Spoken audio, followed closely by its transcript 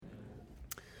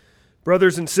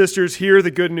Brothers and sisters, hear the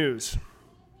good news.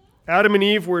 Adam and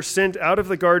Eve were sent out of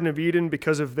the Garden of Eden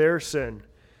because of their sin.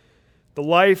 The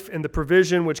life and the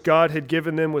provision which God had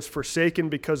given them was forsaken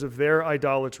because of their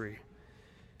idolatry.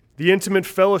 The intimate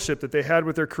fellowship that they had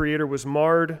with their Creator was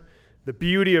marred. The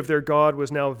beauty of their God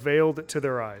was now veiled to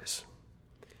their eyes.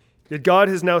 Yet God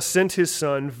has now sent his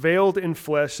Son, veiled in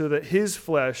flesh, so that his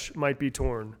flesh might be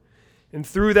torn. And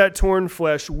through that torn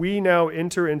flesh, we now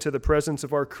enter into the presence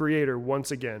of our Creator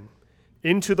once again,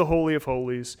 into the Holy of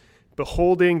Holies,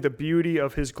 beholding the beauty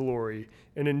of his glory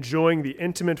and enjoying the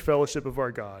intimate fellowship of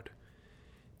our God.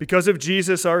 Because of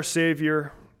Jesus, our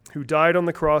Savior, who died on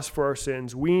the cross for our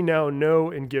sins, we now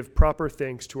know and give proper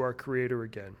thanks to our Creator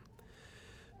again.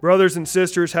 Brothers and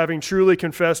sisters, having truly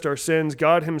confessed our sins,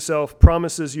 God himself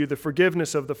promises you the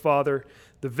forgiveness of the Father,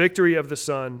 the victory of the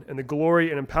Son, and the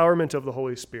glory and empowerment of the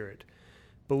Holy Spirit.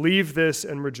 Believe this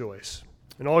and rejoice.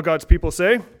 And all God's people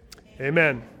say,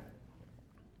 Amen.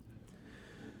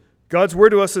 God's word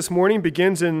to us this morning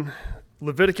begins in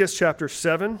Leviticus chapter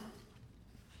 7.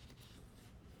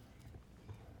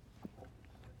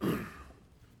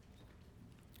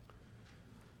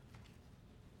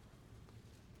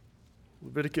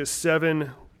 Leviticus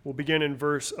 7 will begin in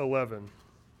verse 11.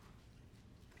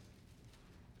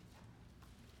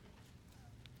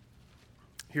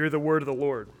 Hear the word of the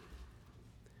Lord.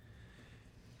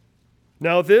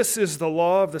 Now this is the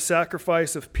law of the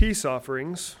sacrifice of peace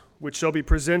offerings, which shall be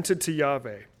presented to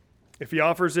Yahweh. If he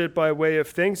offers it by way of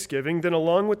thanksgiving, then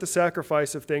along with the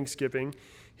sacrifice of thanksgiving,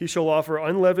 he shall offer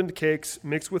unleavened cakes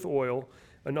mixed with oil,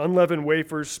 and unleavened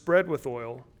wafers spread with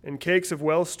oil, and cakes of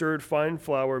well-stirred fine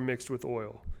flour mixed with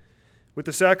oil. With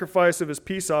the sacrifice of his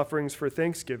peace offerings for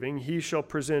thanksgiving, he shall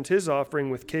present his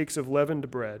offering with cakes of leavened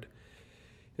bread.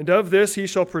 And of this he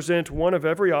shall present one of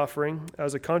every offering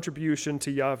as a contribution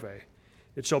to Yahweh.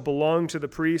 It shall belong to the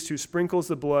priest who sprinkles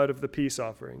the blood of the peace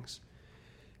offerings.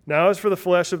 Now as for the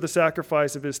flesh of the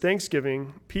sacrifice of his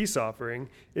thanksgiving peace offering,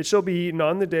 it shall be eaten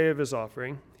on the day of his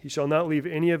offering. He shall not leave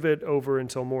any of it over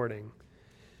until morning.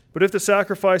 But if the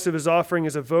sacrifice of his offering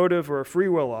is a votive or a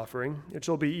freewill offering, it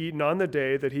shall be eaten on the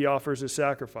day that he offers his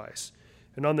sacrifice.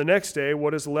 And on the next day,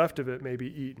 what is left of it may be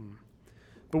eaten.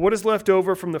 But what is left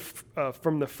over from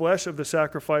the flesh of the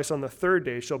sacrifice on the third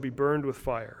day shall be burned with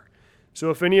fire. So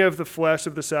if any of the flesh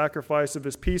of the sacrifice of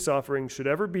his peace offering should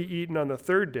ever be eaten on the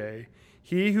third day,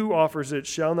 he who offers it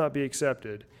shall not be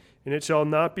accepted, and it shall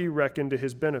not be reckoned to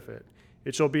his benefit.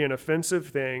 It shall be an offensive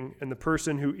thing, and the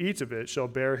person who eats of it shall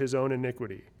bear his own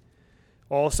iniquity.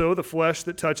 Also, the flesh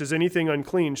that touches anything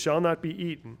unclean shall not be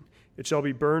eaten. It shall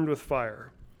be burned with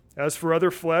fire. As for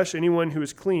other flesh, anyone who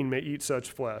is clean may eat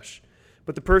such flesh.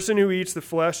 But the person who eats the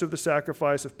flesh of the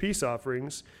sacrifice of peace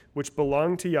offerings, which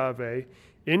belong to Yahweh,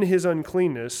 in his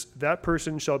uncleanness, that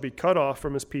person shall be cut off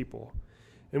from his people.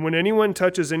 And when anyone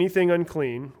touches anything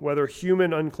unclean, whether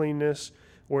human uncleanness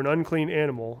or an unclean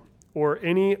animal, or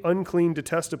any unclean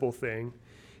detestable thing,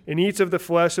 and eats of the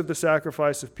flesh of the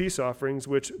sacrifice of peace offerings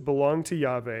which belong to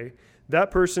Yahweh,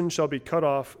 that person shall be cut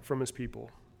off from his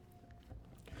people.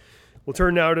 We'll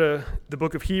turn now to the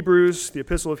book of Hebrews, the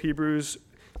epistle of Hebrews,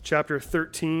 chapter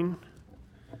 13.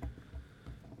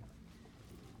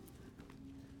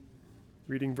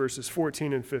 Reading verses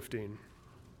 14 and 15.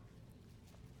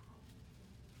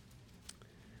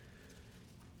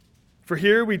 For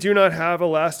here we do not have a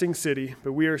lasting city,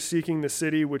 but we are seeking the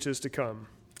city which is to come.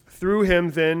 Through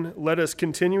him, then, let us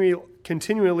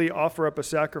continually offer up a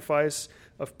sacrifice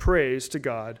of praise to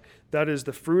God, that is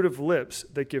the fruit of lips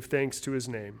that give thanks to his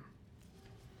name.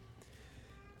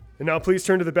 And now please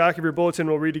turn to the back of your bulletin.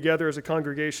 We'll read together as a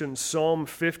congregation Psalm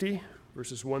 50,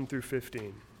 verses 1 through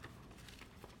 15.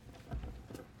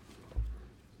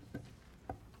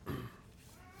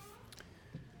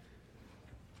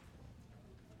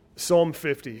 Psalm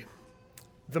 50.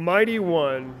 The mighty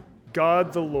one,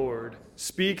 God the Lord,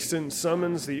 speaks and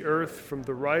summons the earth from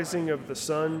the rising of the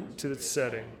sun to its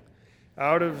setting.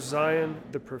 Out of Zion,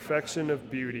 the perfection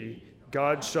of beauty,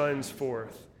 God shines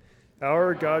forth.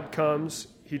 Our God comes,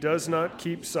 he does not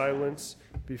keep silence.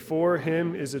 Before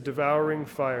him is a devouring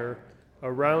fire.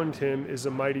 Around him is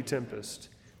a mighty tempest.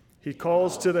 He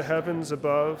calls to the heavens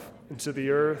above and to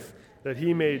the earth that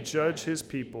he may judge his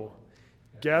people.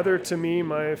 Gather to me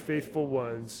my faithful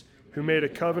ones, who made a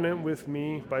covenant with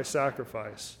me by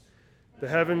sacrifice. The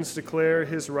heavens declare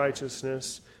his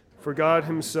righteousness, for God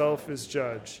himself is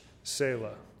judge.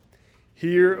 Selah.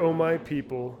 Hear, O my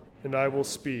people, and I will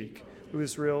speak.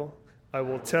 Israel, I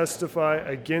will testify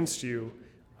against you.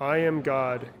 I am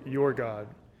God, your God.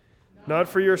 Not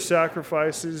for your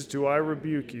sacrifices do I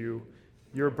rebuke you.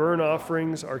 Your burnt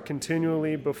offerings are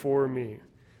continually before me.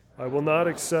 I will not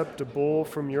accept a bull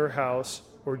from your house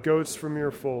or goats from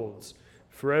your folds.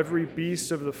 For every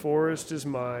beast of the forest is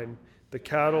mine, the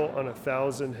cattle on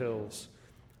 1,000 hills.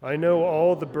 I know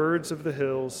all the birds of the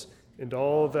hills, and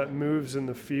all that moves in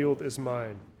the field is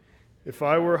mine. If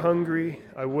I were hungry,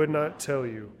 I would not tell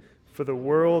you, for the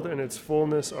world and its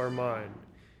fullness are mine.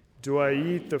 Do I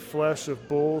eat the flesh of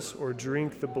bulls or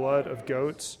drink the blood of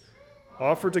goats?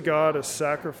 Offer to God a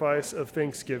sacrifice of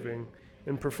thanksgiving,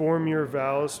 and perform your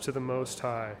vows to the Most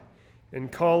High,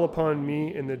 and call upon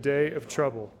me in the day of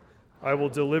trouble. I will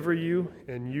deliver you,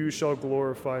 and you shall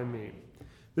glorify me.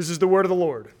 This is the word of the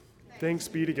Lord. Thanks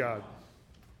be to God.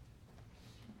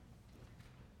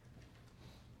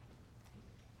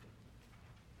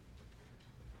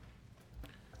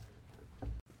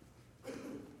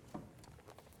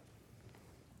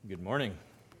 Good morning.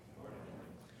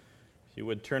 If you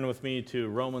would turn with me to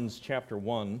Romans chapter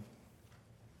 1.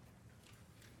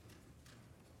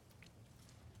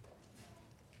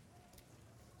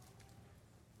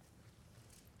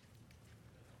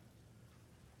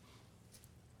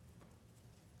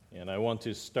 And I want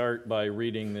to start by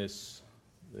reading this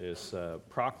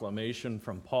proclamation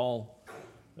from Paul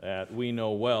that we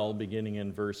know well, beginning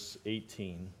in verse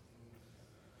 18.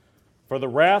 For the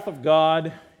wrath of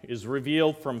God is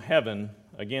revealed from heaven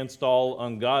against all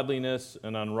ungodliness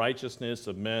and unrighteousness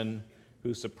of men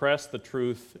who suppress the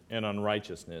truth in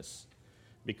unrighteousness,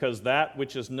 because that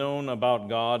which is known about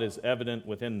God is evident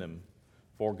within them,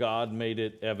 for God made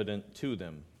it evident to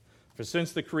them. For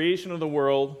since the creation of the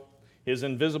world, His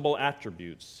invisible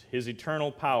attributes, His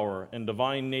eternal power and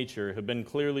divine nature have been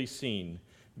clearly seen,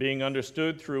 being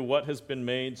understood through what has been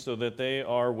made, so that they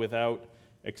are without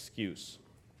excuse.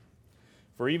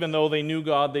 For even though they knew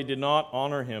God, they did not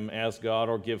honor Him as God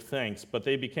or give thanks, but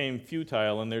they became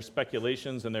futile in their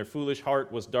speculations, and their foolish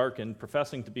heart was darkened.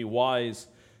 Professing to be wise,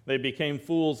 they became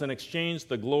fools and exchanged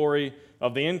the glory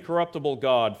of the incorruptible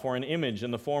God for an image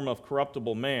in the form of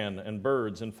corruptible man and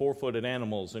birds and four-footed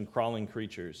animals and crawling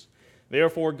creatures.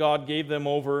 Therefore God gave them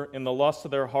over in the lust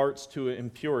of their hearts to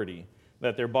impurity,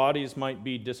 that their bodies might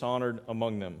be dishonored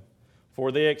among them.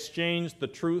 For they exchanged the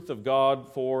truth of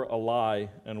God for a lie,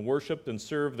 and worshipped and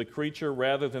served the creature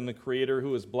rather than the Creator,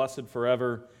 who is blessed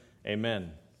forever.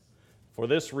 Amen. For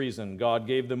this reason God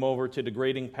gave them over to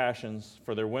degrading passions,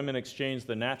 for their women exchanged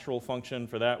the natural function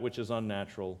for that which is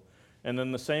unnatural. And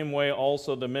in the same way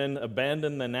also the men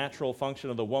abandoned the natural function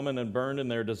of the woman and burned in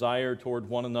their desire toward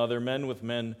one another, men with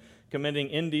men, committing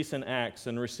indecent acts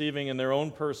and receiving in their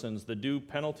own persons the due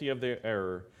penalty of their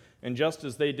error. And just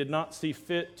as they did not see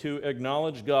fit to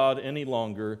acknowledge God any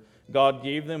longer, God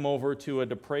gave them over to a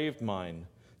depraved mind,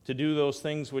 to do those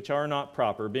things which are not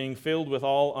proper, being filled with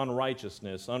all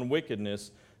unrighteousness,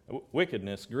 wickedness,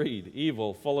 greed,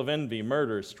 evil, full of envy,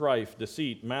 murder, strife,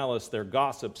 deceit, malice. They're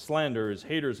gossips, slanderers,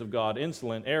 haters of God,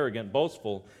 insolent, arrogant,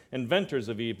 boastful, inventors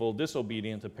of evil,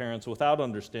 disobedient to parents, without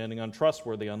understanding,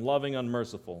 untrustworthy, unloving,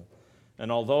 unmerciful.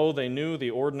 And although they knew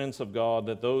the ordinance of God,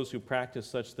 that those who practice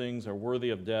such things are worthy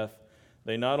of death,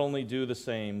 they not only do the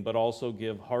same, but also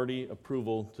give hearty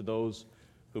approval to those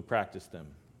who practice them.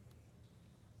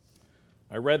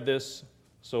 I read this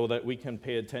so that we can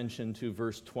pay attention to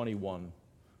verse 21.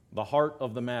 The heart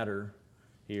of the matter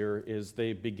here is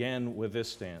they began with this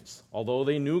stance. Although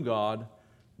they knew God,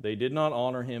 they did not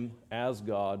honor Him as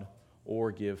God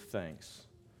or give thanks.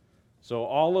 So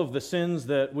all of the sins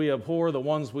that we abhor, the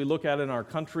ones we look at in our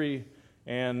country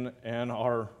and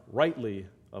are rightly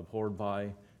abhorred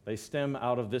by, they stem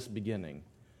out of this beginning.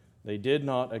 They did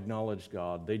not acknowledge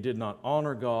God. They did not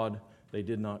honor God. They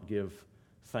did not give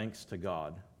thanks to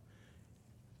God.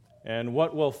 And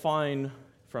what we'll find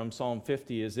from Psalm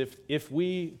 50 is if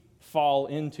we fall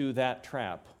into that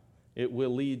trap, it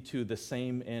will lead to the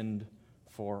same end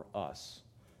for us.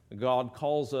 God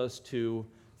calls us to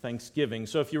thanksgiving.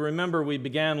 So if you remember, we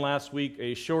began last week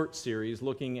a short series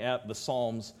looking at the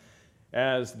Psalms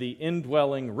as the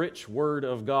indwelling, rich Word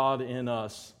of God in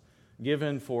us,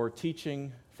 given for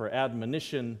teaching, for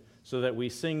admonition, so that we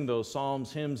sing those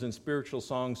psalms, hymns, and spiritual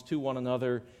songs to one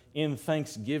another in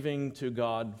thanksgiving to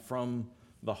God from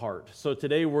the heart. So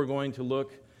today we're going to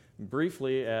look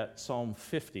briefly at Psalm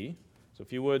 50. So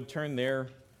if you would turn there,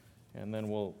 and then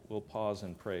we'll pause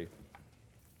and pray.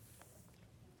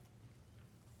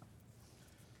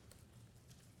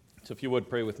 So if you would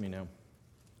pray with me now.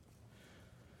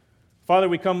 Father,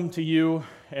 we come to you,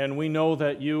 and we know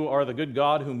that you are the good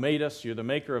God who made us. You're the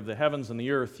maker of the heavens and the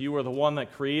earth. You are the one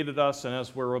that created us, and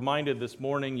as we're reminded this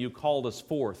morning, you called us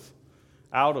forth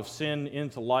out of sin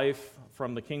into life,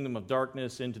 from the kingdom of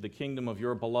darkness into the kingdom of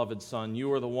your beloved Son.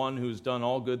 You are the one who's done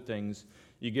all good things.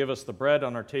 You give us the bread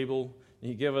on our table.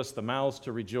 You give us the mouths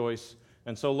to rejoice.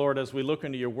 And so, Lord, as we look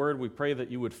into your word, we pray that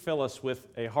you would fill us with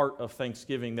a heart of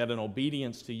thanksgiving, that in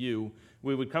obedience to you,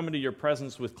 we would come into your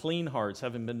presence with clean hearts,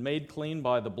 having been made clean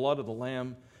by the blood of the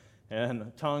Lamb,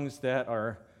 and tongues that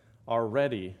are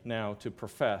ready now to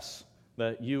profess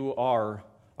that you are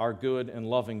our good and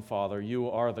loving Father. You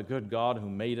are the good God who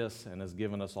made us and has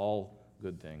given us all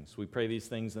good things. We pray these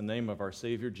things in the name of our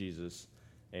Savior Jesus.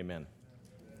 Amen.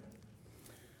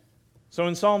 So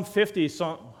in Psalm 50,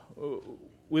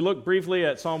 we looked briefly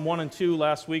at Psalm 1 and 2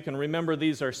 last week, and remember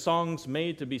these are songs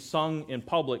made to be sung in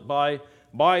public by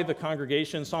the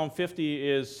congregation. Psalm 50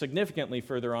 is significantly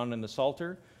further on in the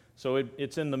Psalter. So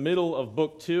it's in the middle of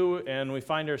Book 2, and we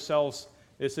find ourselves,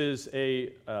 this is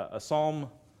a psalm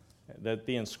that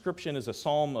the inscription is a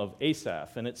psalm of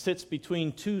Asaph, and it sits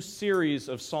between two series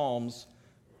of psalms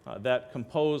that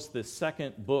compose the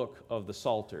second book of the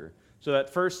Psalter. So that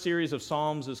first series of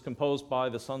psalms is composed by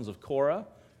the sons of Korah,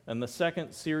 and the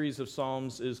second series of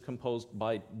psalms is composed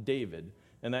by David.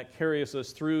 And that carries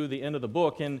us through the end of the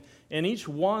book. And in each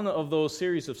one of those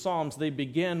series of psalms, they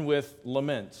begin with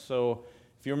lament. So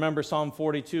if you remember Psalm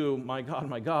 42, my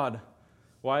God,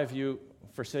 why have you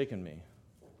forsaken me?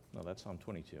 No, that's Psalm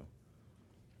 22.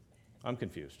 I'm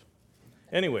confused.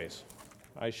 Anyways,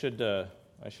 I should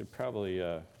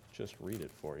probably just read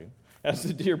it for you. As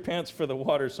the deer pants for the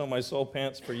water, so my soul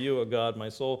pants for you, O God. My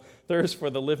soul thirsts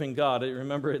for the living God.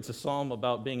 Remember, it's a psalm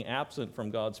about being absent from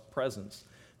God's presence.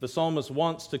 The psalmist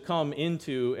wants to come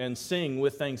into and sing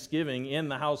with thanksgiving in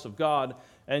the house of God,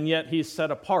 and yet he's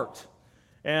set apart.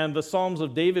 And the Psalms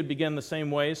of David begin the same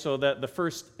way, so that the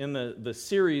first in the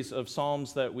series of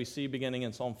psalms that we see beginning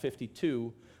in Psalm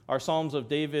 52 are Psalms of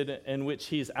David in which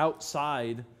he's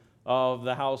outside of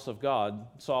the house of God.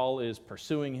 Saul is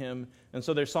pursuing him, and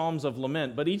so they're psalms of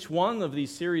lament. But each one of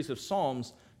these series of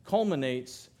psalms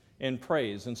culminates in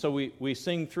praise. And so we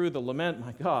sing through the lament,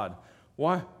 my God,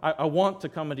 why I want to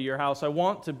come into your house. I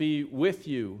want to be with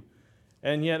you.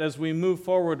 And yet as we move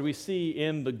forward, we see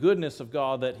in the goodness of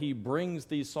God that he brings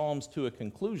these psalms to a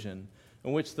conclusion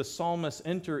in which the psalmists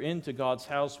enter into God's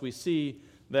house. We see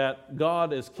that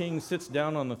God as king sits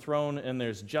down on the throne, and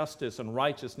there's justice and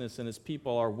righteousness, and his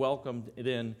people are welcomed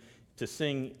in to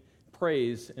sing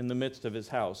praise in the midst of his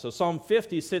house. So Psalm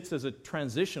 50 sits as a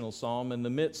transitional psalm in the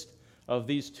midst of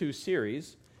these two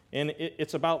series, and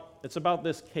it's about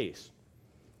this case.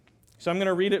 So I'm going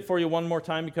to read it for you one more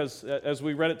time, because as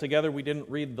we read it together, we didn't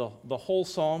read the whole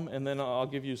psalm, and then I'll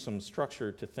give you some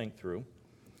structure to think through.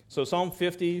 So Psalm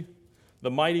 50, the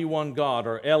mighty one God,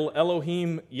 or El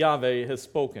Elohim Yahweh, has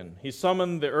spoken. He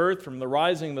summoned the earth from the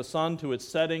rising of the sun to its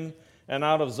setting, and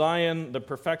out of Zion the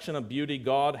perfection of beauty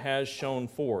God has shone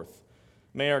forth.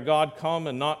 May our God come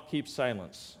and not keep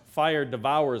silence. Fire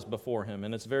devours before him,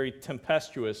 and it's very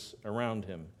tempestuous around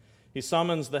him. He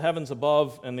summons the heavens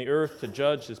above and the earth to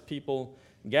judge his people.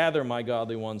 Gather, my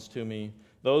godly ones, to me,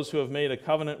 those who have made a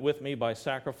covenant with me by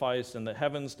sacrifice, and the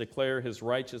heavens declare his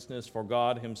righteousness, for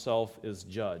God himself is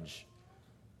judge.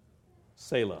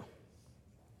 Selah.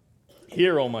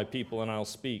 Hear, O my people, and I'll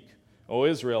speak. O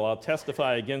Israel, I'll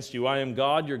testify against you. I am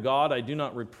God, your God. I do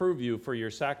not reprove you for your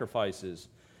sacrifices,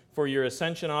 for your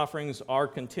ascension offerings are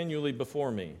continually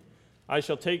before me. I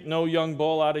shall take no young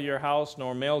bull out of your house,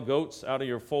 nor male goats out of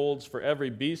your folds, for every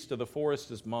beast of the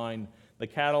forest is mine, the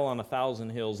cattle on 1,000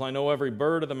 hills. I know every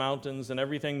bird of the mountains, and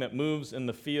everything that moves in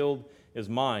the field is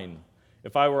mine.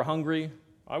 If I were hungry,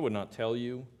 I would not tell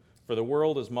you, for the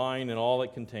world is mine and all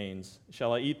it contains.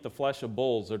 Shall I eat the flesh of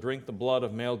bulls or drink the blood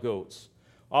of male goats?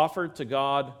 Offer to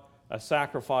God a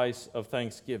sacrifice of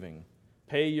thanksgiving.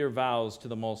 Pay your vows to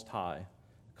the Most High.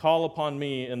 Call upon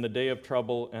me in the day of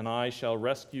trouble, and I shall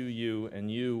rescue you, and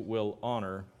you will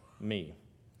honor me.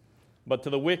 But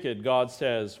to the wicked, God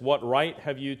says, what right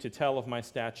have you to tell of my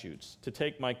statutes, to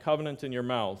take my covenant in your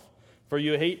mouth? For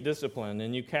you hate discipline,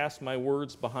 and you cast my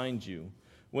words behind you.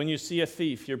 When you see a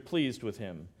thief, you're pleased with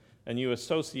him, and you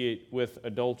associate with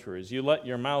adulterers. You let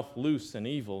your mouth loose in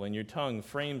evil, and your tongue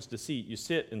frames deceit. You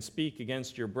sit and speak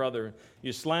against your brother.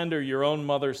 You slander your own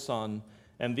mother's son,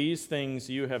 and these things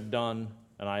you have done,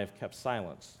 and I have kept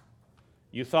silence.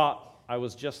 You thought I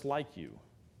was just like you.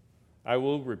 I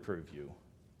will reprove you.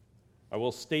 I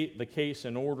will state the case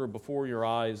in order before your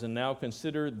eyes, and now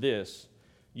consider this,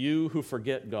 you who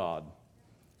forget God,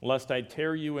 lest I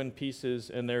tear you in pieces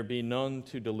and there be none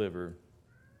to deliver.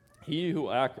 He who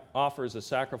offers a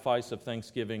sacrifice of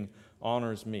thanksgiving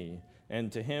honors me,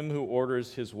 and to him who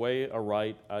orders his way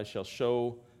aright I shall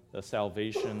show the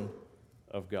salvation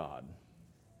of God.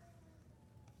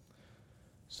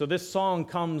 So this song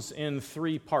comes in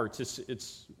three parts.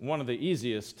 It's one of the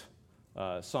easiest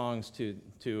songs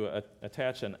to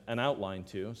attach an outline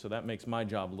to, so that makes my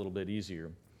job a little bit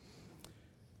easier.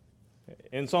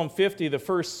 In Psalm 50, the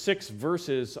first 6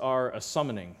 verses are a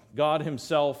summoning. God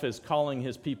himself is calling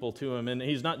his people to him, and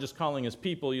he's not just calling his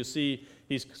people. You see,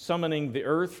 he's summoning the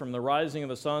earth from the rising of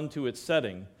the sun to its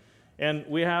setting. And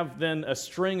we have then a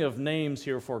string of names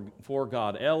here for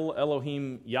God, El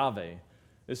Elohim Yahweh.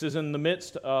 This is in the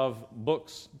midst of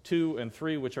books 2 and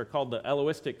 3, which are called the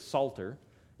Elohistic Psalter,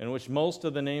 in which most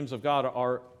of the names of God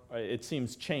are, it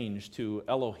seems, changed to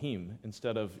Elohim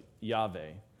instead of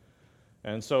Yahweh.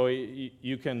 And so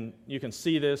you can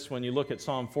see this when you look at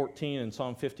Psalm 14 and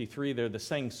Psalm 53. They're the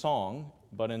same song,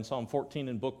 but in Psalm 14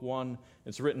 in Book 1,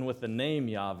 it's written with the name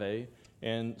Yahweh.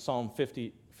 In Psalm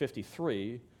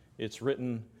 53, it's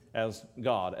written as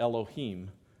God,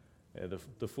 Elohim.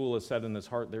 The fool has said in his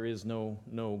heart, there is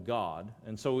no God.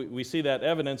 And so we see that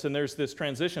evidence, and there's this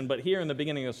transition. But here in the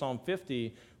beginning of Psalm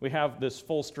 50, we have this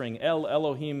full string, El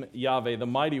Elohim Yahweh, the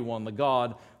mighty one, the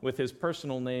God, with his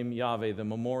personal name Yahweh, the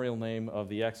memorial name of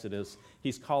the Exodus.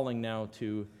 He's calling now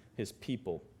to his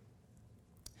people.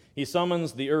 He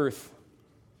summons the earth,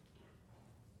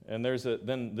 and there's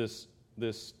then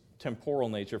this temporal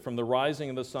nature, from the rising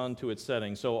of the sun to its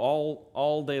setting. So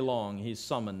all day long he's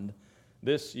summoned.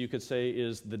 This, you could say,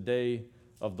 is the day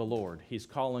of the Lord. He's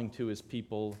calling to his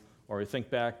people, or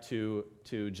think back to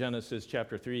Genesis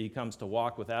chapter 3. He comes to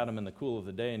walk with Adam in the cool of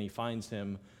the day, and he finds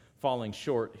him falling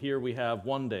short. Here we have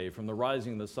one day, from the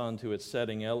rising of the sun to its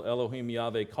setting, Elohim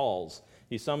Yahweh calls.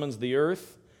 He summons the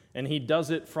earth, and he does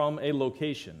it from a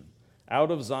location, out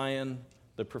of Zion,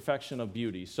 the perfection of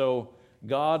beauty. So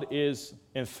God is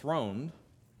enthroned.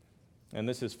 And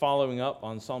this is following up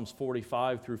on Psalms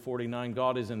 45 through 49.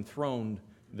 God is enthroned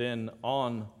then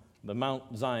on the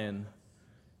Mount Zion,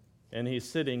 and he's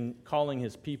sitting, calling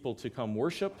his people to come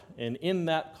worship. And in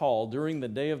that call, during the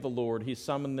day of the Lord, he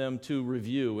summoned them to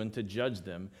review and to judge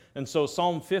them. And so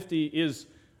Psalm 50 is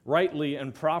rightly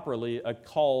and properly a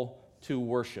call to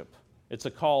worship. It's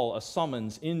a call, a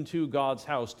summons into God's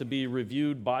house to be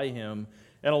reviewed by him.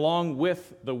 And along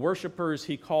with the worshipers,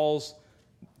 he calls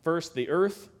first the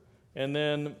earth, and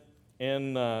then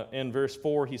in verse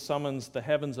 4, he summons the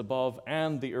heavens above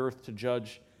and the earth to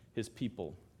judge his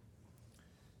people.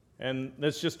 And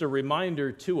that's just a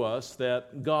reminder to us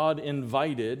that God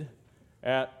invited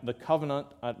at the covenant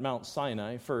at Mount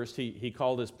Sinai. First, he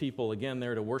called his people again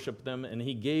there to worship them, and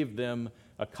he gave them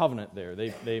a covenant there.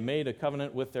 They made a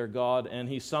covenant with their God, and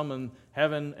he summoned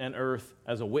heaven and earth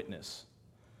as a witness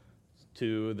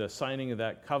to the signing of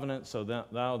that covenant, so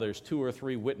that now there's 2 or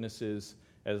 3 witnesses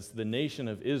as the nation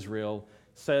of Israel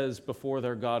says before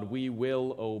their God, we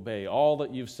will obey. All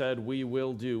that you've said, we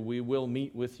will do. We will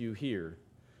meet with you here.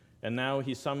 And now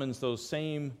he summons those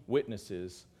same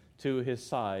witnesses to his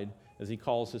side as he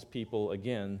calls his people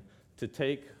again to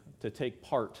take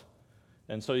part.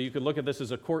 And so you could look at this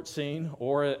as a court scene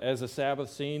or as a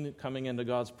Sabbath scene coming into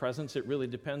God's presence. It really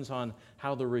depends on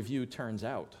how the review turns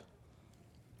out.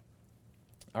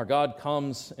 Our God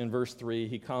comes in verse 3.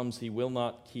 He comes, he will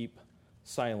not keep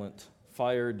silent.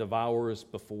 Fire devours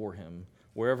before him.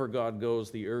 Wherever God goes,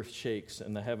 the earth shakes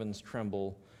and the heavens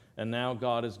tremble. And now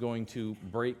God is going to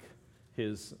break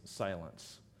his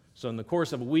silence. So in the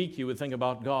course of a week, you would think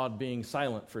about God being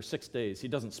silent for 6 days. He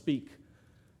doesn't speak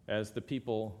as the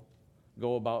people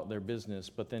go about their business,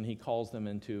 but then he calls them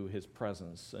into his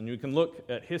presence. And you can look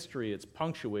at history. It's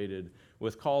punctuated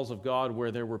with calls of God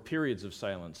where there were periods of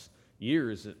silence,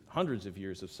 years, hundreds of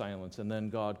years of silence, and then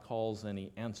God calls and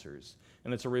he answers.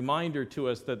 And it's a reminder to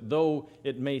us that though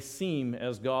it may seem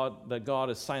that God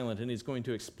is silent, and he's going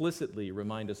to explicitly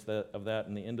remind us of that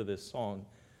in the end of this song,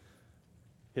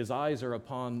 his eyes are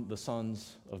upon the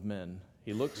sons of men.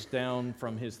 He looks down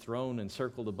from his throne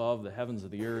encircled above the heavens of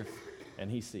the earth,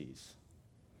 and he sees.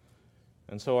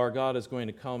 And so our God is going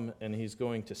to come, and he's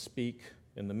going to speak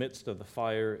in the midst of the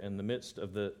fire, in the midst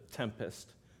of the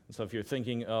tempest. So if you're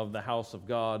thinking of the house of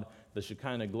God, the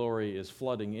Shekinah glory is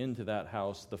flooding into that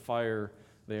house. The fire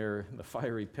there, the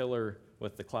fiery pillar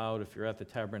with the cloud, if you're at the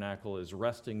tabernacle, is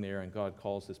resting there, and God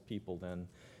calls his people then.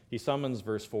 He summons,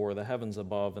 verse 4, the heavens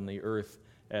above and the earth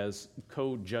as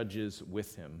co-judges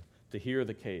with him to hear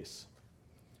the case.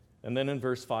 And then in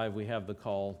verse 5, we have the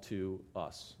call to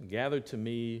us. Gather to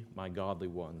me, my godly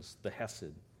ones, the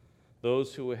Hesed,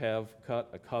 those who have cut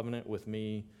a covenant with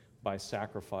me by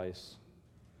sacrifice.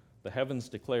 The heavens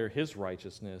declare his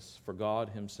righteousness, for God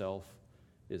himself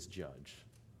is judge.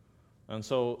 And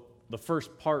so the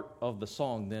first part of the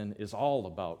song then is all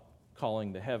about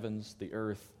calling the heavens, the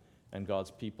earth, and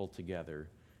God's people together.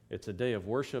 It's a day of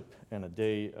worship and a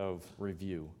day of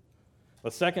review.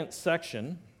 The second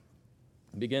section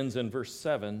begins in verse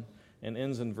 7 and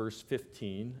ends in verse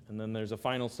 15. And then there's a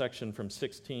final section from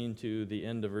 16 to the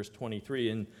end of verse 23.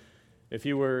 And if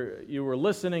you were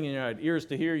listening and you had ears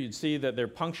to hear, you'd see that they're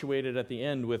punctuated at the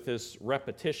end with this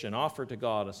repetition: offer to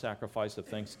God a sacrifice of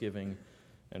thanksgiving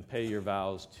and pay your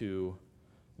vows to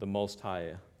the Most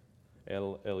High,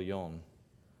 El Elyon,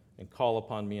 and call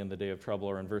upon me in the day of trouble.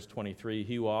 Or in verse 23,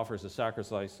 he who offers a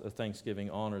sacrifice of thanksgiving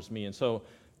honors me. And so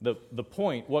the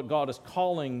point, what God is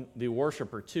calling the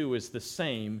worshiper to, is the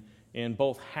same in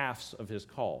both halves of his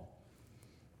call.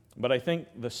 But I think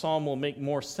the psalm will make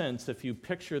more sense if you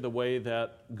picture the way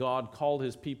that God called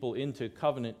his people into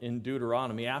covenant in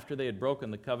Deuteronomy after they had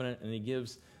broken the covenant, and he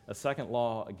gives a second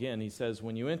law again. He says,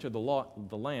 when you enter the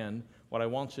land, what I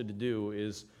want you to do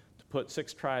is to put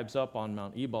 6 tribes up on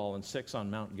Mount Ebal and 6 on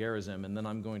Mount Gerizim, and then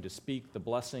I'm going to speak the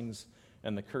blessings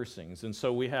and the cursings. And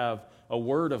so we have a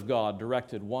word of God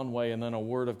directed one way, and then a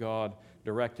word of God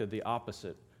directed the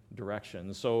opposite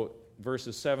direction. So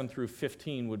verses 7 through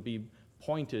 15 would be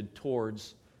pointed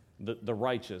towards the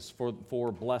righteous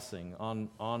for blessing on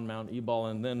Mount Ebal.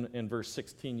 And then in verse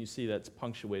 16 you see that's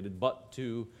punctuated, but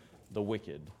to the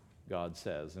wicked, God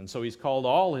says. And so he's called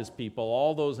all his people,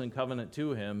 all those in covenant,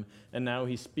 to him, and now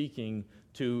he's speaking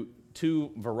to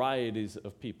 2 varieties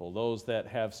of people: those that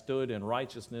have stood in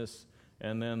righteousness,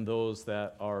 and then those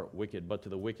that are wicked. But to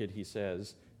the wicked, he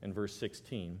says in verse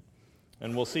 16.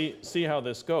 And we'll see how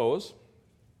this goes.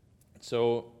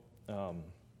 So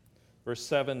verse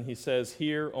 7, he says,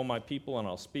 "Hear, O my people, and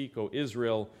I'll speak, O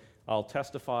Israel, I'll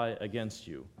testify against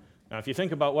you." Now, if you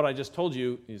think about what I just told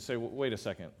you, you say, well, wait a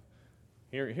second.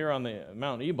 Here on the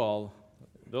Mount Ebal,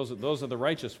 those are the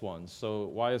righteous ones. So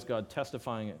why is God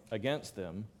testifying against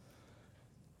them?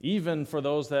 Even for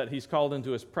those that he's called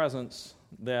into his presence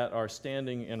that are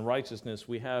standing in righteousness,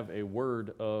 we have a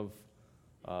word of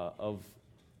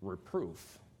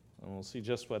reproof. And we'll see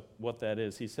just what that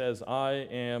is. He says, "I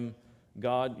am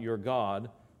God, your God,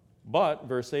 but,"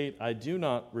 verse 8, "I do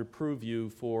not reprove you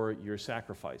for your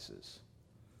sacrifices."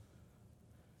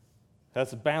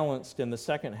 That's balanced in the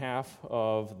second half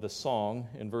of the song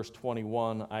in verse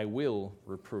 21, "I will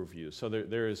reprove you." So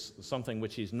there is something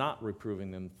which he's not reproving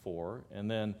them for,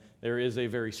 and then there is a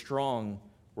very strong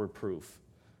reproof.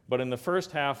 But in the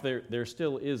first half, there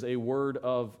still is a word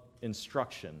of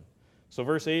instruction. So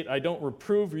verse 8, "I don't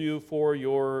reprove you for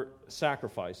your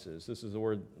sacrifices." This is the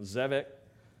word zevek,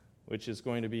 which is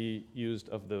going to be used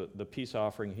of the peace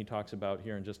offering he talks about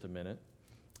here in just a minute.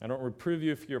 "I don't reprove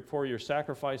you for your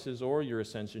sacrifices or your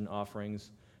ascension offerings.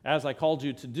 As I called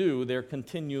you to do, they're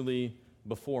continually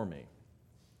before me."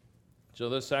 So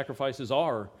those sacrifices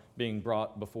are being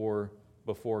brought before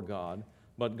God,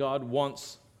 but God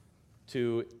wants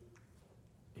to,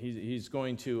 he's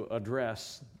going to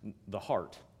address the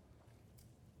heart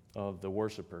of the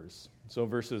worshipers. So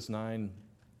verses 9,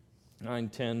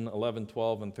 10, 11,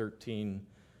 12, and 13,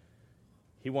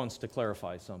 he wants to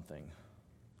clarify something.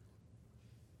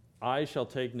 "I shall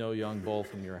take no young bull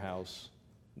from your house,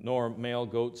 nor male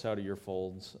goats out of your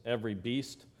folds. Every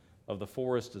beast of the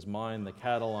forest is mine, the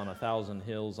cattle on 1,000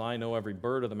 hills. I know every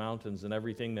bird of the mountains, and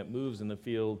everything that moves in the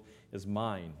field is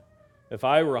mine. If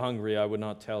I were hungry, I would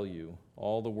not tell you.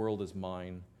 All the world is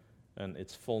mine, and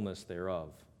its fullness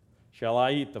thereof. Shall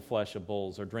I eat the flesh of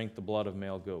bulls or drink the blood of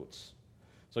male goats?"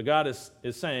 So God is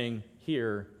saying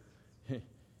here,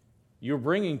 you're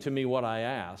bringing to me what I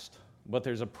asked, but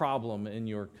there's a problem in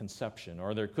your conception,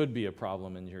 or there could be a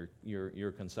problem in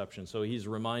your conception. So he's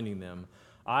reminding them,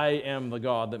 I am the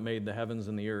God that made the heavens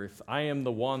and the earth. I am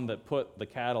the one that put the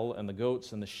cattle and the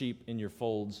goats and the sheep in your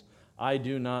folds. I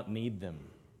do not need them.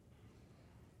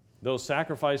 Those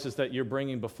sacrifices that you're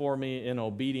bringing before me in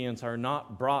obedience are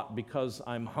not brought because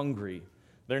I'm hungry.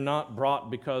 They're not brought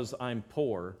because I'm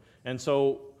poor. And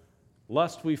so,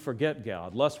 lest we forget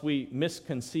God, lest we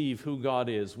misconceive who God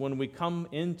is, when we come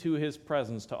into his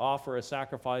presence to offer a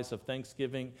sacrifice of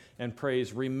thanksgiving and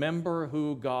praise, remember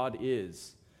who God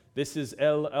is. This is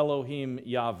El Elohim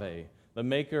Yahweh, the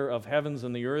maker of heavens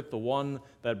and the earth, the one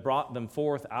that brought them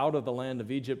forth out of the land of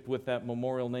Egypt with that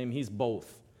memorial name. He's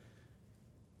both.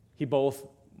 He both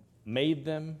made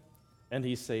them and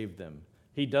he saved them.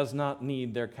 He does not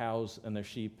need their cows and their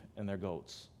sheep and their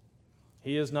goats.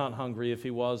 He is not hungry. If he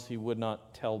was, he would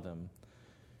not tell them.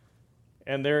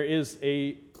 And there is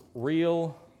a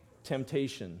real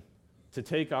temptation to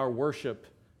take our worship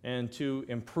and to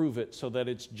improve it so that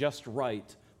it's just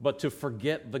right, but to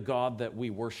forget the God that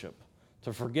we worship,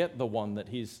 to forget the one that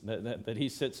he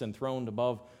sits enthroned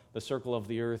above the circle of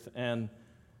the earth. And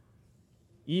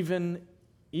even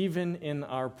in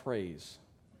our praise,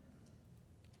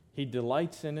 he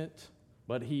delights in it,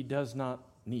 but he does not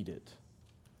need it.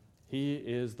 He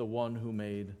is the one who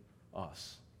made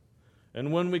us.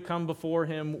 And when we come before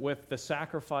him with the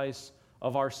sacrifice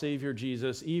of our Savior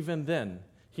Jesus, even then,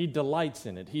 he delights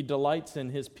in it. He delights in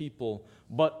his people,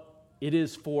 but it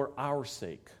is for our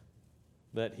sake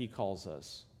that he calls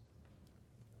us.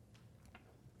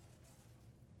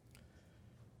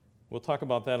 We'll talk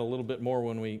about that a little bit more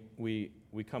when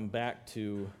we come back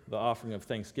to the offering of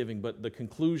thanksgiving, but the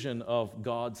conclusion of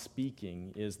God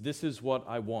speaking is, this is what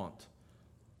I want.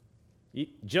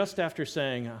 Just after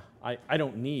saying, I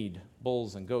don't need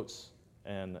bulls and goats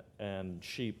and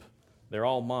sheep, they're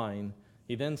all mine,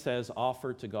 he then says,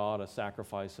 offer to God a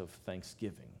sacrifice of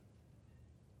thanksgiving.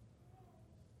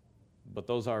 But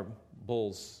those are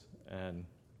bulls and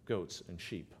goats and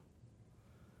sheep.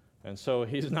 And so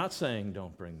he's not saying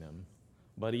don't bring them,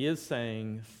 but he is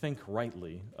saying think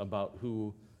rightly about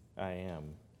who I am.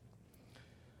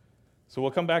 So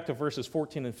we'll come back to verses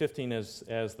 14 and 15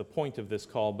 as the point of this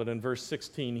call, but in verse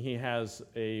 16 he has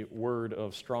a word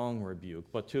of strong rebuke.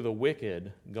 But to the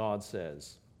wicked, God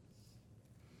says,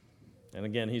 and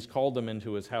again, he's called them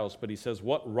into his house, but he says,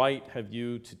 what right have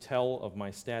you to tell of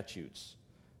my statutes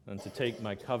and to take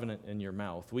my covenant in your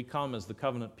mouth? We come as the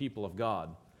covenant people of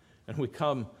God, and we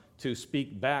come to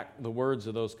speak back the words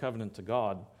of those covenant to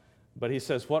God. But he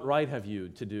says, what right have you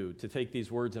to take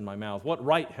these words in my mouth? What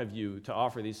right have you to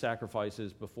offer these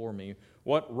sacrifices before me?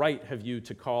 What right have you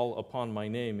to call upon my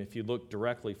name? If you look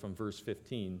directly from verse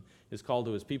 15, his call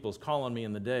to his people is, call on me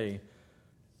in the day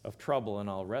of trouble and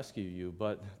I'll rescue you.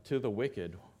 But to the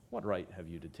wicked, what right have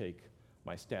you to take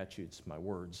my statutes, my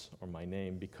words, or my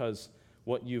name? Because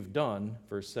what you've done,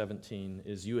 verse 17,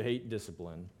 is you hate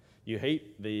discipline. You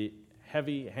hate the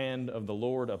heavy hand of the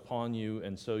Lord upon you,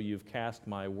 and so you've cast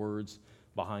my words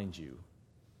behind you.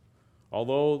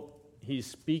 Although he's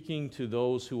speaking to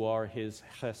those who are his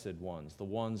chesed ones, the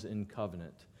ones in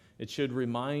covenant, it should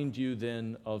remind you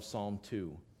then of Psalm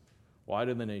 2. Why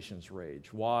do the nations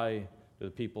rage? Why do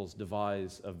the peoples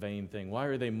devise a vain thing? Why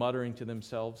are they muttering to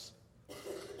themselves?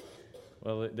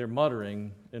 Well, they're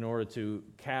muttering in order to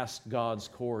cast God's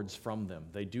cords from them.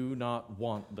 They do not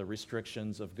want the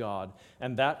restrictions of God,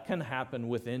 and that can happen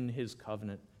within his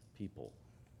covenant people.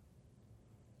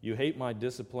 You hate my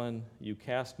discipline, you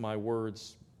cast my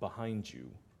words behind you.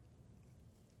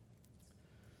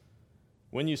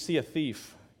 When you see a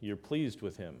thief, you're pleased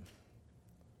with him.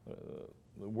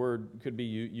 The word could be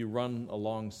you run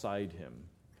alongside him.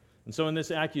 And so in this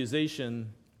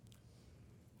accusation,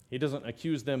 he doesn't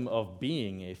accuse them of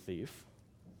being a thief,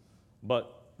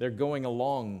 but they're going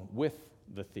along with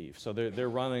the thief. So they're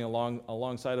running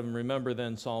alongside of him. Remember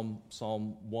then Psalm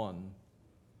 1.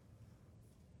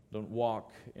 Don't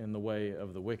walk in the way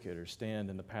of the wicked, or stand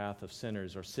in the path of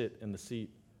sinners, or sit in the seat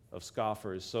of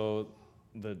scoffers. So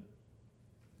the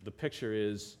picture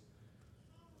is,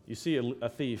 you see a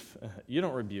thief, you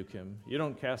don't rebuke him, you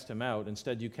don't cast him out.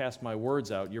 Instead, you cast my words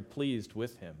out. You're pleased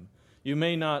with him. You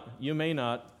may not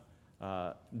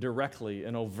directly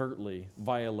and overtly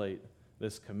violate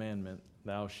this commandment,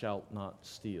 thou shalt not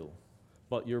steal,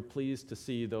 but you're pleased to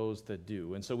see those that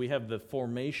do. And so we have the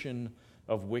formation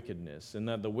of wickedness, in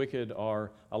that the wicked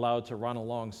are allowed to run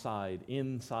alongside,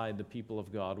 inside the people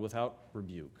of God without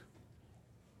rebuke.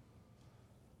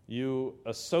 You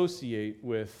associate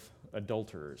with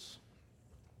adulterers,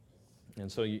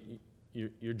 and so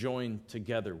you're joined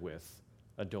together with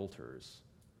adulterers.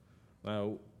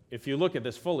 Now, if you look at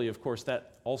this fully, of course,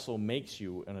 that also makes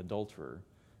you an adulterer.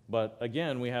 But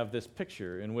again, we have this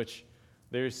picture in which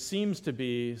there seems to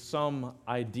be some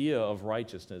idea of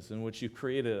righteousness in which you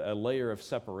created a layer of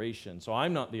separation. So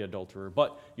I'm not the adulterer,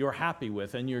 but you're happy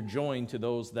with and you're joined to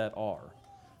those that are.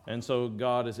 And so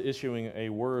God is issuing a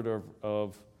word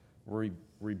of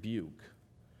rebuke.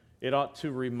 It ought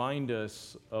to remind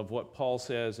us of what Paul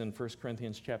says in 1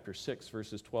 Corinthians chapter 6,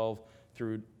 verses 12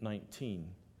 through 19.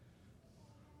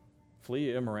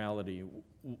 Flee immorality.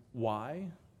 Why?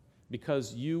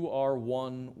 Because you are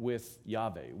one with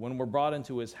Yahweh. When we're brought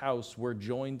into his house, we're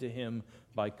joined to him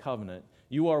by covenant.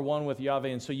 You are one with Yahweh,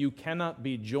 and so you cannot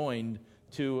be joined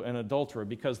to an adulterer,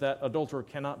 because that adulterer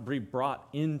cannot be brought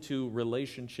into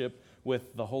relationship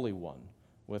with the Holy One,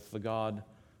 with the God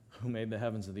who made the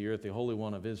heavens and the earth, the Holy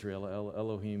One of Israel,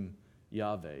 Elohim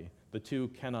Yahweh. The two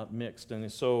cannot mix,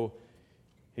 and so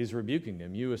he's rebuking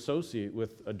them. You associate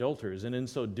with adulterers, and in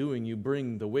so doing, you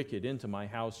bring the wicked into my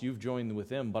house. You've joined with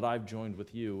them, but I've joined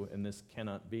with you, and this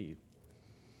cannot be.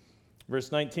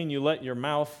 Verse 19, you let your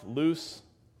mouth loose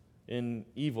in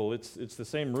evil. It's the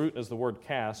same root as the word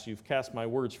cast. You've cast my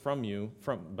words from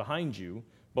behind you,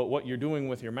 but what you're doing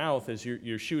with your mouth is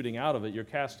you're shooting out of it. You're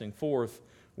casting forth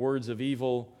words of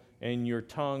evil, and your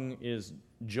tongue is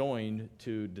joined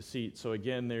to deceit. So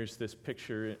again, there's this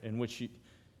picture in which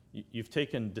you've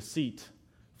taken deceit,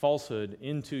 falsehood,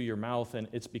 into your mouth, and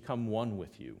it's become one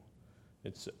with you.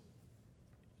 It's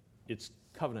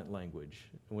covenant language,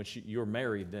 in which you're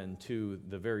married then to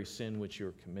the very sin which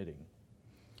you're committing.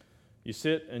 You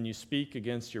sit and you speak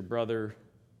against your brother.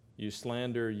 You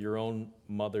slander your own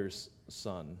mother's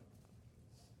son.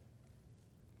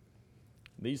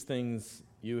 These things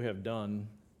you have done,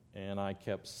 and I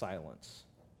kept silence.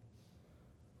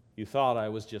 You thought I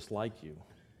was just like you.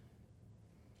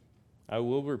 I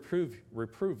will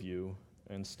reprove you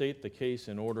and state the case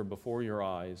in order before your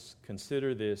eyes.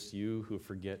 Consider this, you who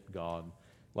forget God,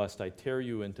 lest I tear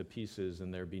you into pieces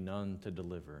and there be none to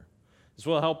deliver. This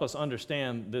will help us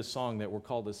understand this song that we're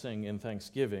called to sing in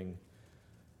thanksgiving.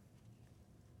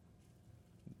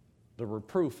 The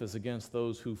reproof is against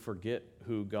those who forget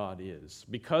who God is.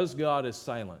 Because God is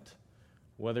silent,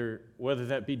 whether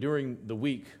that be during the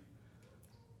week,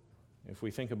 if we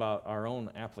think about our own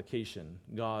application,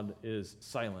 God is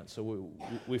silent, so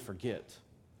we forget.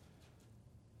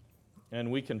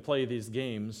 And we can play these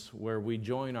games where we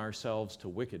join ourselves to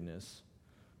wickedness.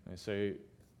 I say,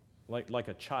 like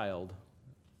a child,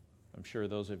 I'm sure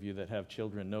those of you that have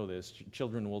children know this,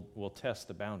 children will test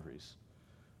the boundaries.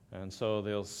 And so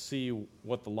they'll see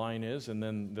what the line is, and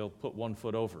then they'll put one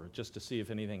foot over it just to see if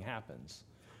anything happens.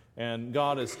 And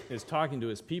God is talking to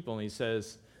his people, and he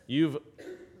says, you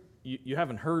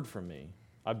haven't heard from me.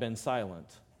 I've been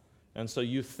silent. And so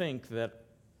you think that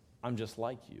I'm just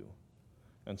like you.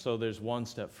 And so there's one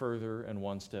step further, and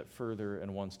one step further,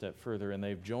 and one step further, and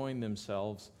they've joined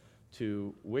themselves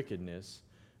to wickedness,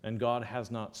 and God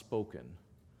has not spoken.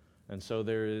 And so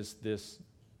there is this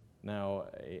now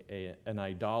an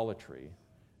idolatry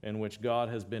in which God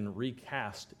has been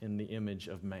recast in the image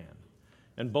of man.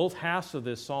 In both halves of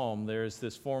this psalm, there is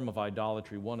this form of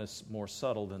idolatry. One is more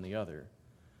subtle than the other.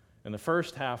 In the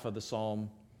first half of the psalm,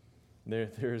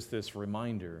 there's this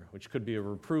reminder, which could be a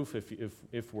reproof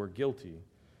if we're guilty,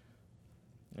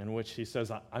 in which he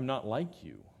says, I'm not like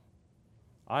you.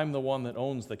 I'm the one that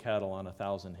owns the cattle on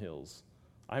 1,000 hills.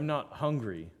 I'm not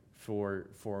hungry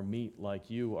for meat like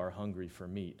you are hungry for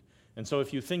meat. And so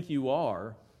if you think you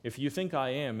are, if you think I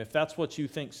am, if that's what you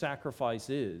think sacrifice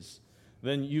is,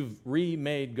 then you've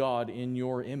remade God in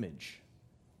your image.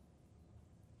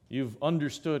 You've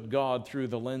understood God through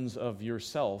the lens of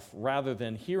yourself rather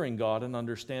than hearing God and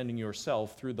understanding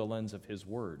yourself through the lens of his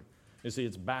word. You see,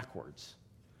 it's backwards.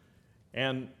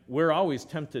 And we're always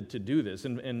tempted to do this,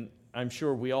 and I'm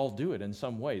sure we all do it in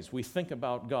some ways. We think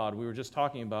about God. We were just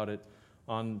talking about it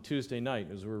on Tuesday night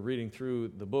as we were reading through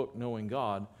the book, Knowing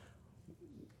God.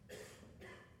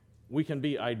 We can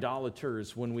be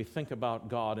idolaters when we think about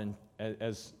God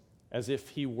as if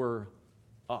he were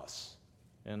us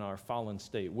in our fallen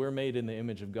state. We're made in the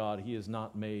image of God. He is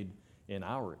not made in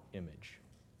our image.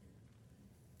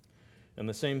 And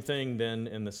the same thing then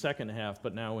in the second half,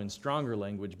 but now in stronger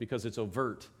language, because it's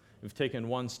overt. We've taken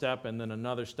one step and then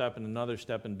another step and another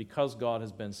step, and because God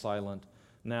has been silent,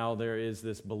 now there is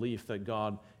this belief that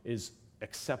God is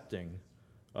accepting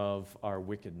of our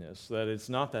wickedness, that it's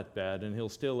not that bad, and he'll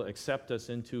still accept us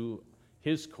into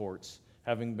his courts,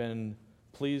 having been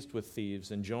pleased with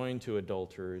thieves and joined to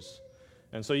adulterers.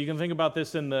 And so you can think about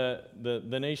this in the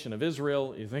nation of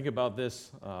Israel. You think about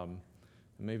this,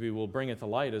 maybe we'll bring it to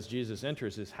light as Jesus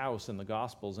enters his house in the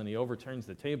Gospels and he overturns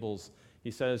the tables.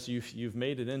 He says, you've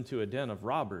made it into a den of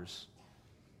robbers.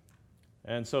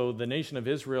 And so the nation of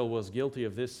Israel was guilty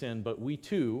of this sin, but we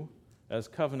too, as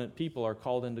covenant people, are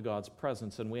called into God's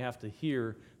presence, and we have to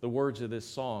hear the words of this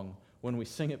song when we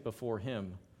sing it before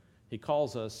him. He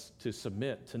calls us to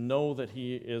submit, to know that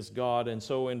he is God. And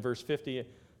so in verse 50,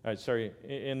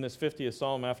 in this 50th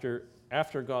Psalm,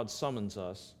 after God summons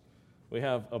us, we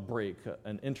have a break,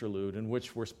 an interlude, in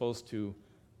which we're supposed to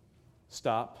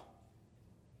stop.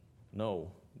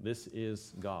 No, this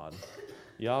is God.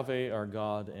 Yahweh our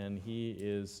God, and he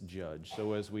is judge.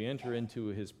 So as we enter into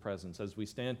his presence, as we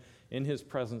stand in his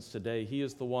presence today, he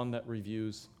is the one that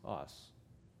reviews us.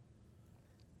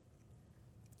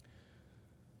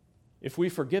 If we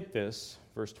forget this,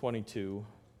 verse 22,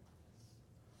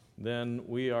 then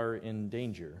we are in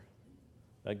danger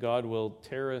that God will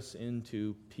tear us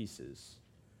into pieces,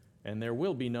 and there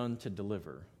will be none to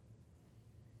deliver.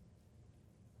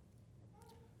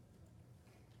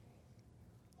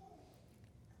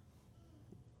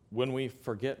 When we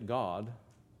forget God,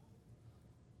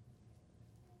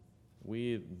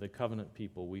 we, the covenant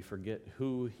people, we forget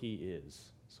who he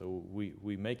is. So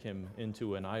we make him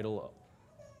into an idol,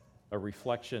 a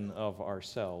reflection of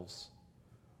ourselves.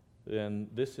 And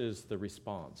this is the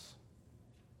response.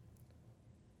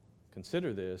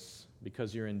 Consider this,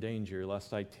 because you're in danger,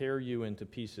 lest I tear you into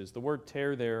pieces. The word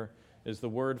tear there is the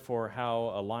word for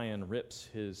how a lion rips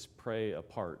his prey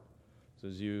apart. So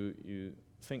as you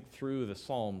think through the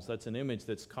Psalms, that's an image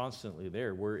that's constantly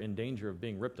there. We're in danger of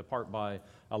being ripped apart by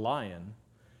a lion.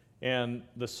 And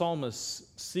the psalmists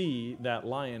see that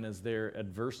lion as their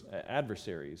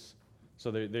adversaries.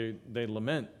 So they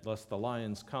lament lest the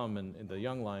lions come and the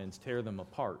young lions tear them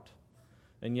apart.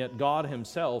 And yet God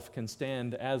himself can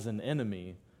stand as an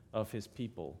enemy of his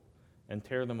people and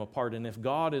tear them apart. And if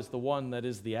God is the one that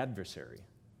is the adversary,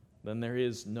 then there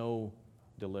is no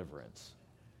deliverance.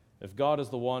 If God is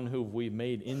the one who we've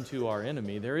made into our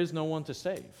enemy, there is no one to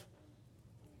save.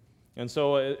 And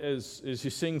so as you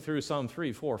sing through Psalm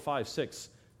 3, 4, 5, 6,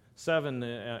 7,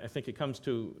 I think it comes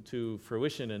to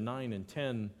fruition in 9 and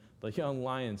 10, the young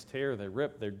lions tear, they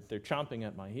rip, they're chomping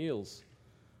at my heels.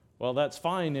 Well, that's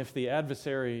fine if the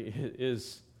adversary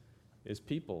is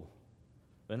people.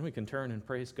 Then we can turn and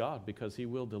praise God because he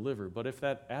will deliver. But if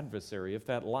that adversary, if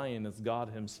that lion is God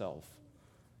himself,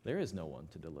 there is no one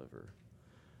to deliver.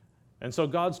 And so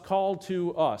God's call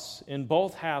to us in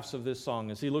both halves of this song,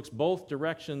 as he looks both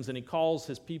directions and he calls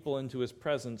his people into his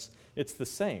presence, it's the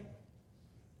same.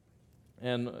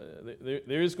 And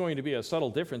there is going to be a subtle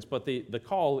difference, but the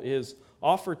call is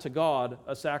offer to God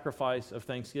a sacrifice of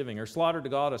thanksgiving, or slaughter to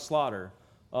God a slaughter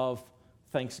of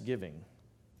thanksgiving.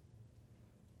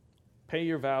 Pay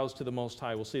your vows to the Most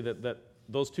High. We'll see that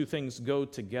those two things go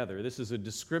together. This is a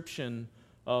description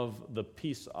of the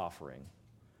peace offering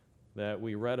that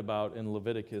we read about in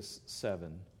Leviticus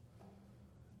 7.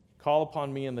 Call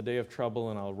upon me in the day of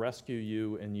trouble, and I'll rescue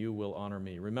you, and you will honor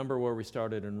me. Remember where we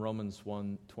started in Romans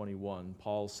 1:21.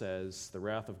 Paul says, the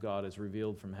wrath of God is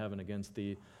revealed from heaven against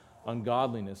the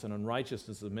ungodliness and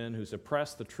unrighteousness of men who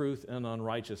suppress the truth in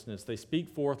unrighteousness. They speak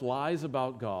forth lies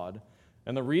about God,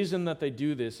 and the reason that they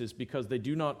do this is because they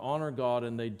do not honor God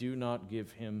and they do not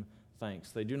give him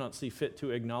thanks. They do not see fit to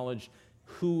acknowledge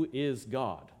who is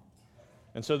God.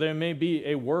 And so there may be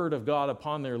a word of God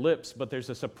upon their lips, but there's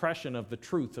a suppression of the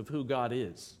truth of who God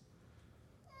is.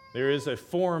 There is a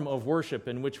form of worship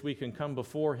in which we can come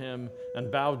before him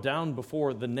and bow down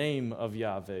before the name of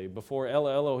Yahweh, before El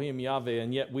Elohim Yahweh,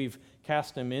 and yet we've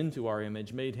cast him into our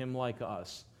image, made him like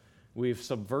us. We've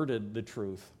subverted the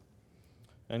truth.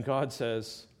 And God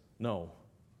says, no,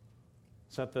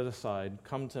 set that aside.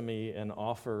 Come to me and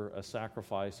offer a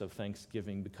sacrifice of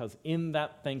thanksgiving, because in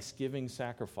that thanksgiving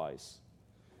sacrifice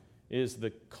is the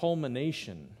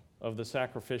culmination of the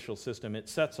sacrificial system. It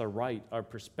sets our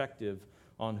perspective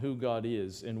on who God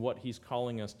is and what he's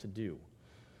calling us to do.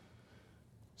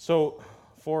 So,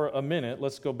 for a minute,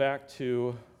 let's go back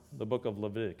to the book of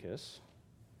Leviticus.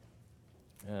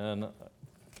 And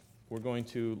we're going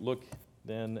to look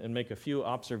then and make a few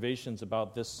observations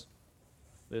about this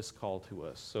call to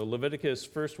us. So Leviticus,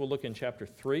 first we'll look in chapter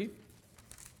 3.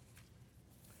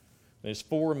 There's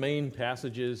 4 main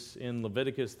passages in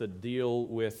Leviticus that deal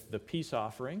with the peace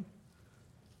offering.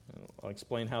 I'll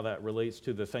explain how that relates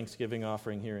to the Thanksgiving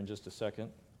offering here in just a second.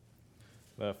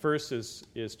 The first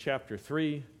is chapter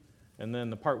 3, and then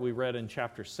the part we read in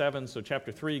chapter 7. So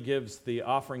chapter 3 gives the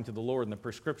offering to the Lord and the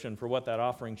prescription for what that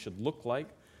offering should look like.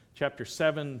 Chapter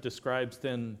 7 describes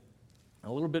then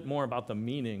a little bit more about the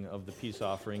meaning of the peace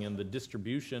offering and the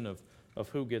distribution of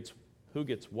who gets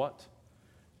what.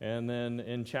 And then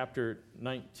in chapter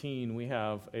 19, we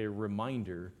have a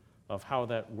reminder of how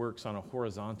that works on a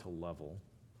horizontal level.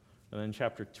 And then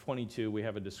chapter 22, we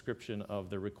have a description of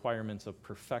the requirements of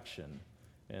perfection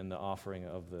in the offering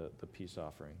of the peace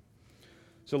offering.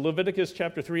 So Leviticus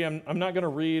chapter 3, I'm not going to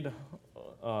read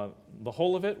the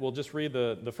whole of it. We'll just read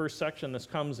the first section. This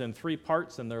comes in 3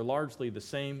 parts, and they're largely the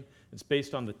same. It's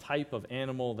based on the type of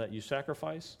animal that you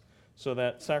sacrifice. So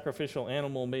that sacrificial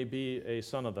animal may be a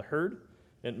son of the herd,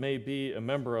 it may be a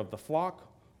member of the flock,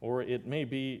 or it may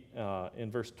be,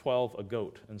 in verse 12, a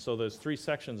goat. And so those 3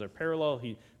 sections are parallel.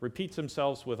 He repeats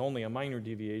himself with only a minor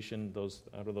deviation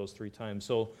out of those 3 times.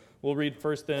 So we'll read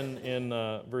first then in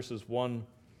verses 1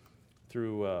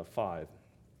 through 5.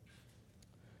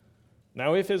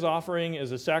 Now, if his offering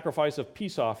is a sacrifice of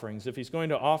peace offerings, if he's going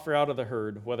to offer out of the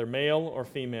herd, whether male or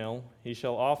female, he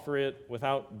shall offer it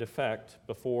without defect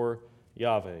before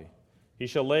Yahweh. He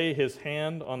shall lay his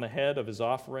hand on the head of his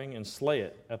offering and slay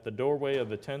it at the doorway of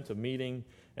the tent of meeting,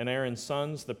 and Aaron's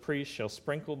sons, the priests, shall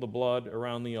sprinkle the blood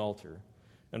around the altar.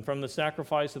 And from the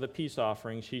sacrifice of the peace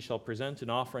offerings he shall present an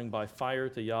offering by fire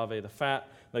to Yahweh, the fat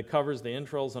that covers the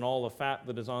entrails and all the fat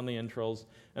that is on the entrails,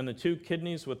 and the 2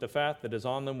 kidneys with the fat that is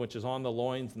on them, which is on the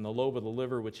loins, and the lobe of the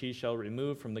liver, which he shall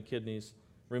remove with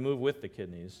the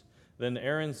kidneys. Then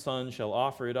Aaron's son shall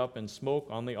offer it up in smoke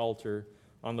on the altar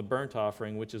on the burnt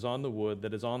offering which is on the wood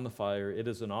that is on the fire. It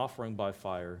is an offering by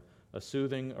fire, a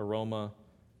soothing aroma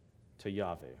to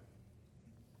Yahweh.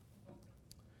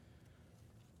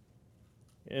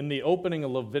 In the opening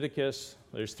of Leviticus,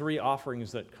 there's three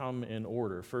offerings that come in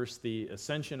order. First, the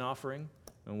ascension offering,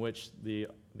 in which the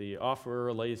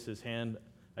offerer lays his hand,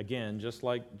 again, just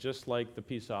like the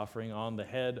peace offering, on the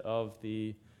head of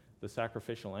the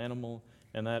sacrificial animal,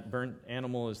 and that burnt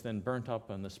animal is then burnt up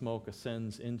and the smoke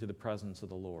ascends into the presence of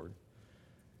the Lord.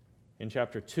 In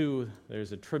chapter 2,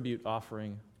 there's a tribute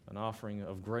offering, an offering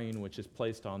of grain which is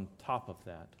placed on top of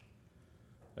that,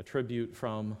 a tribute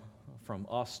from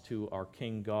us to our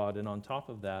King God, and on top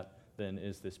of that then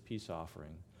is this peace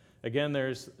offering. Again,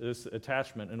 there's this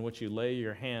attachment in which you lay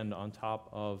your hand on top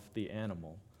of the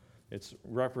animal. It's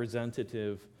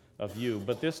representative of you.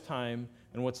 But this time,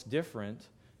 and what's different,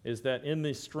 is that in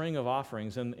the string of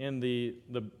offerings, and in the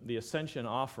ascension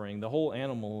offering, the whole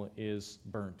animal is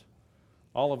burnt.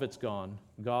 All of it's gone.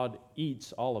 God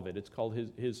eats all of it. It's called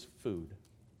his food.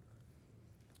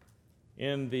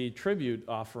 In the tribute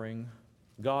offering,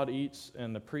 God eats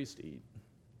and the priest eat.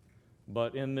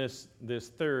 But in this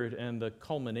third and the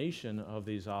culmination of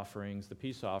these offerings, the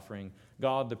peace offering,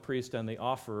 God, the priest, and the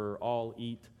offerer all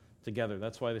eat together.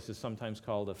 That's why this is sometimes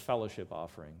called a fellowship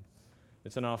offering.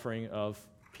 It's an offering of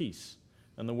peace.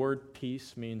 And the word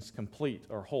peace means complete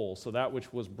or whole. So that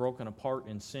which was broken apart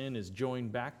in sin is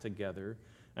joined back together,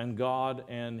 and God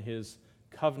and his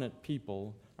covenant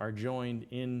people are joined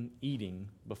in eating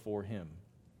before him.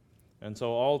 And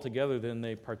so all together then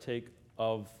they partake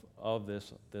of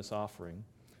this offering.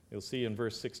 You'll see in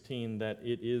verse 16 that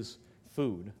it is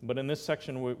food. But in this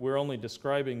section we're only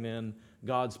describing then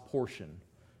God's portion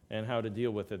and how to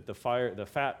deal with it. The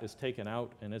fat is taken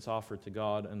out and it's offered to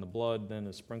God, and the blood then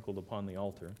is sprinkled upon the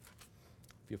altar.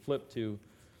 If you flip to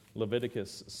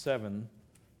Leviticus 7,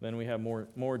 then we have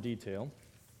more detail.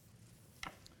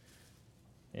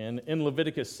 And in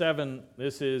Leviticus 7,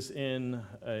 this is in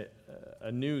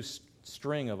a new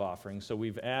string of offerings. So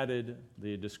we've added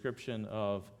the description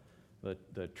of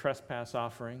the trespass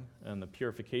offering and the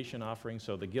purification offering.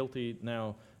 So the guilty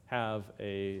now have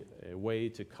a way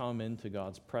to come into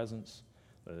God's presence.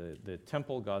 The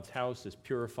temple, God's house, is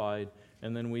purified.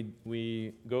 And then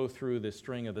we go through the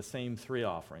string of the same three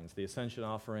offerings: the ascension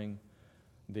offering,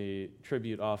 the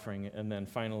tribute offering, and then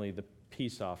finally the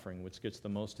peace offering, which gets the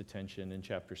most attention in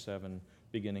chapter 7,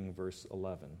 beginning verse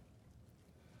 11.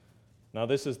 Now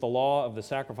this is the law of the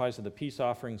sacrifice of the peace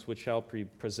offerings, which shall be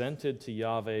presented to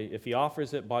Yahweh. If he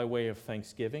offers it by way of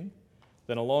thanksgiving,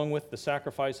 then along with the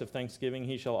sacrifice of thanksgiving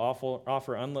he shall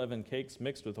offer unleavened cakes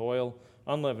mixed with oil,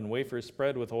 unleavened wafers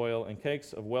spread with oil, and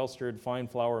cakes of well-stirred fine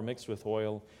flour mixed with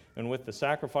oil. And with the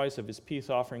sacrifice of his peace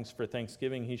offerings for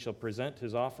thanksgiving he shall present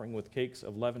his offering with cakes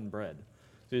of leavened bread.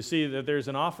 So you see that there's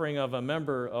an offering of a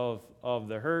member of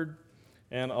the herd,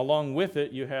 and along with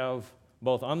it you have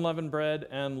both unleavened bread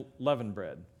and leavened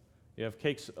bread. You have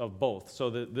cakes of both. So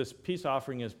this peace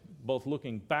offering is both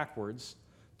looking backwards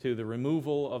to the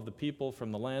removal of the people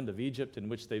from the land of Egypt, in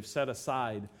which they've set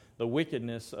aside the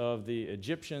wickedness of the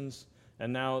Egyptians,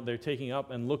 and now they're taking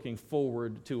up and looking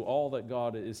forward to all that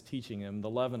God is teaching them, the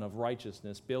leaven of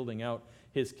righteousness, building out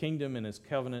his kingdom and his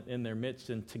covenant in their midst.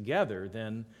 And together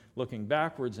then, looking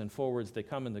backwards and forwards, they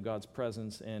come into God's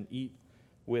presence and eat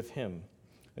with him.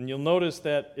 And you'll notice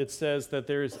that it says that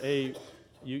there's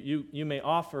you may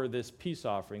offer this peace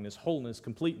offering, this wholeness,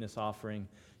 completeness offering.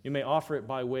 You may offer it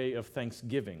by way of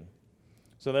thanksgiving.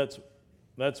 So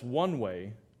that's one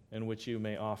way in which you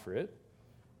may offer it.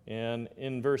 And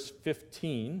in verse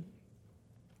 15,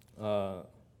 we'll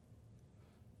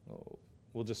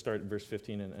just start at verse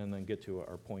 15 and then get to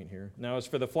our point here. Now, as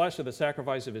for the flesh of the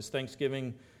sacrifice of his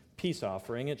thanksgiving peace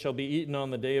offering, it shall be eaten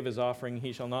on the day of his offering.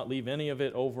 He shall not leave any of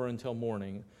it over until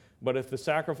morning. But if the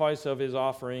sacrifice of his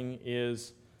offering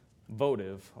is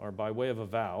votive, or by way of a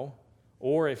vow,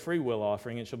 or a free will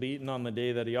offering, it shall be eaten on the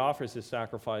day that he offers his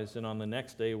sacrifice, and on the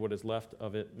next day what is left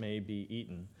of it may be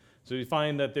eaten. So we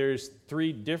find that there's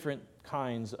three different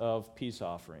kinds of peace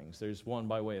offerings. There's one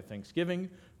by way of thanksgiving,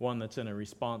 one that's in a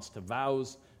response to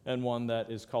vows, and one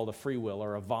that is called a free will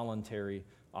or a voluntary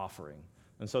offering.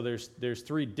 And so there's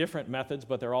three different methods,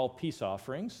 but they're all peace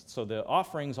offerings. So the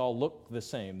offerings all look the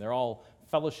same. They're all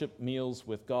fellowship meals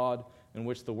with God in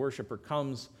which the worshiper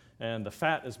comes and the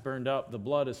fat is burned up, the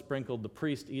blood is sprinkled, the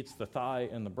priest eats the thigh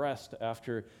and the breast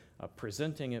after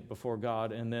presenting it before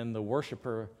God, and then the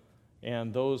worshiper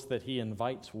and those that he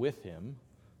invites with him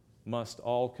must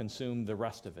all consume the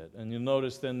rest of it. And you'll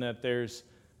notice then that there's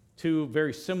two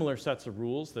very similar sets of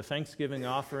rules. The thanksgiving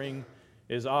offering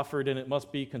is offered and it must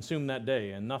be consumed that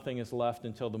day, and nothing is left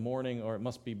until the morning, or it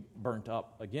must be burnt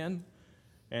up again.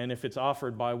 And if it's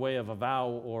offered by way of a vow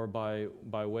or by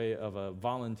way of a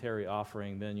voluntary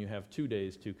offering, then you have 2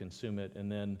 days to consume it, and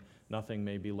then nothing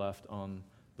may be left on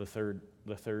the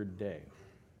third day.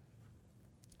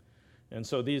 And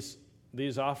so these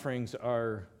offerings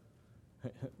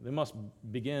they must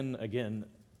begin again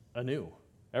anew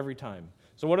every time.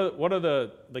 So what are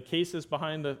the cases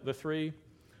behind the three?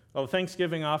 Well, the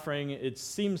Thanksgiving offering, it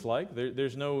seems like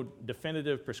there's no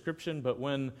definitive prescription, but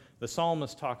when the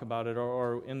psalmists talk about it,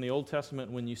 or in the Old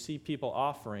Testament, when you see people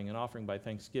offering an offering by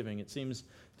thanksgiving, it seems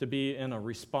to be in a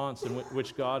response in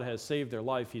which God has saved their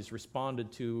life. He's responded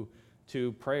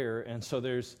to prayer, and so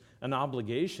there's an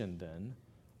obligation then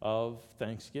of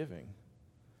thanksgiving.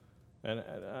 And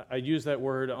I use that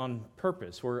word on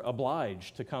purpose. We're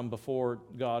obliged to come before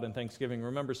God in thanksgiving.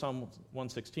 Remember Psalm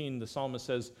 116, the psalmist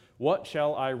says, "What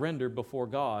shall I render before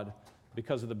God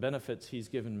because of the benefits he's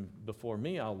given before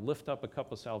me? I'll lift up a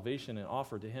cup of salvation and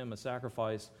offer to him a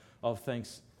sacrifice of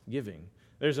thanksgiving."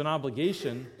 There's an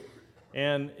obligation,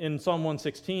 and in Psalm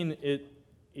 116,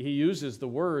 he uses the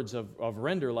words of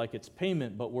render like it's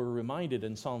payment, but we're reminded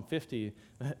in Psalm 50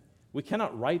 that we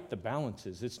cannot right the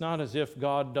balances. It's not as if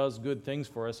God does good things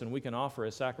for us and we can offer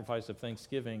a sacrifice of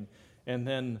thanksgiving and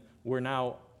then we're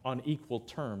now on equal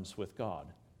terms with God.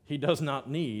 He does not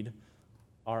need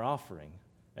our offering,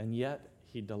 and yet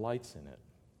he delights in it.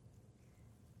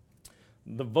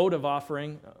 The votive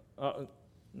offering,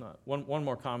 one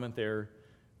more comment there.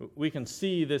 We can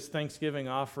see this Thanksgiving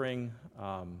offering.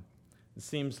 It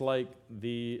seems like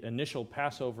the initial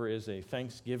Passover is a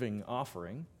Thanksgiving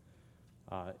offering.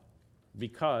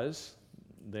 Because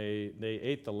they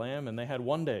ate the lamb and they had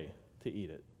 1 day to eat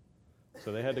it.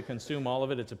 So they had to consume all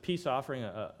of it. It's a peace offering,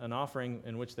 an offering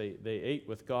in which they ate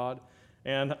with God.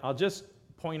 And I'll just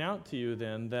point out to you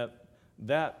then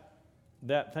that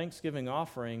Thanksgiving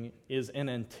offering is an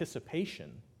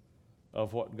anticipation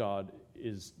of what God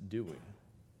is doing.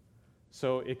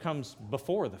 So it comes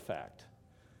before the fact.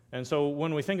 And so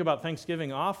when we think about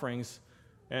Thanksgiving offerings,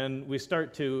 and we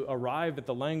start to arrive at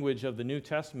the language of the New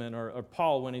Testament, or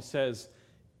Paul when he says,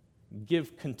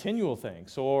 give continual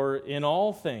thanks, or in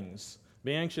all things,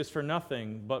 be anxious for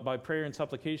nothing, but by prayer and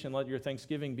supplication let your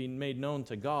thanksgiving be made known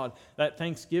to God. That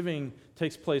thanksgiving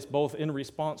takes place both in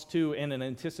response to and in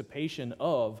anticipation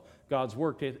of God's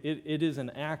work. It is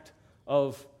an act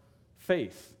of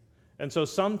faith. And so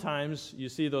sometimes you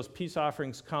see those peace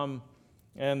offerings come,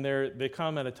 and they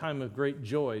come at a time of great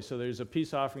joy. So there's a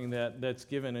peace offering that's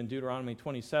given in Deuteronomy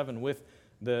 27 with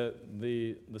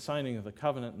the signing of the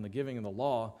covenant and the giving of the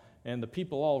law, and the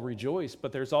people all rejoice.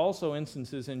 But there's also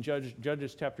instances in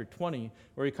Judges chapter 20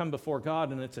 where you come before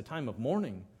God and it's a time of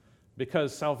mourning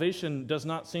because salvation does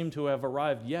not seem to have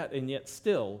arrived yet, and yet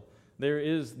still there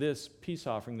is this peace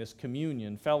offering, this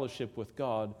communion, fellowship with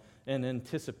God, and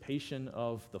anticipation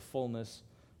of the fullness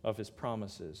of his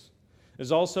promises.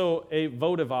 There's also a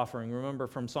votive offering. Remember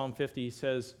from Psalm 50, he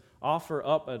says, offer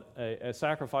up a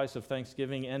sacrifice of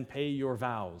thanksgiving and pay your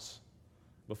vows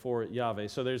before Yahweh.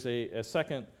 So there's a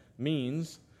second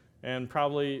means, and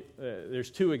probably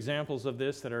there's two examples of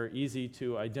this that are easy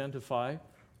to identify.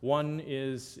 One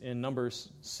is in Numbers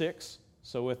 6.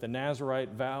 So with the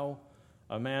Nazirite vow,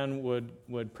 a man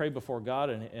would pray before God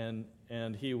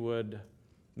and he would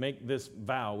make this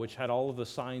vow, which had all of the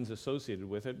signs associated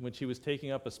with it, which he was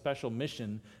taking up a special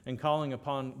mission and calling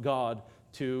upon God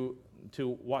to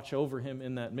watch over him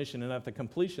in that mission. And at the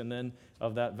completion then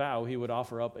of that vow, he would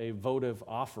offer up a votive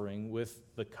offering with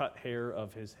the cut hair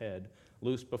of his head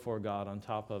loosed before God on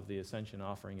top of the ascension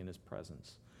offering in his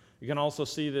presence. You can also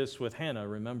see this with Hannah.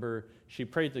 Remember, she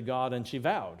prayed to God and she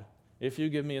vowed, if you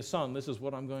give me a son, this is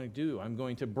what I'm going to do. I'm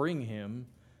going to bring him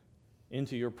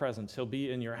into your presence. He'll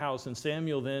be in your house. And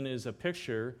Samuel then is a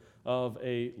picture of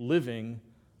a living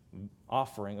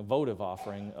offering, a votive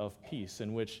offering of peace,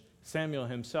 in which Samuel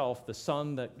himself, the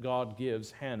son that God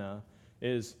gives Hannah,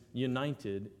 is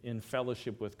united in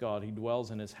fellowship with God. He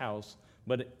dwells in his house,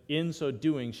 but in so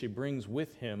doing, she brings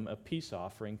with him a peace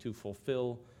offering to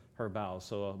fulfill her vows.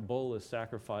 So a bull is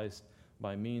sacrificed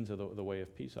by means of the way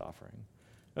of peace offering.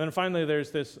 And then finally,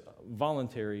 there's this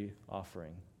voluntary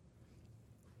offering,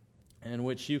 in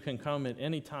which you can come at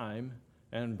any time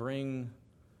and bring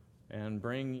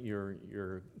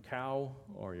your cow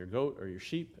or your goat or your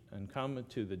sheep and come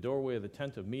to the doorway of the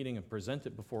tent of meeting and present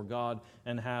it before God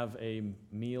and have a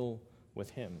meal with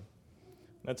him.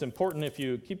 That's important. If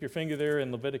you keep your finger there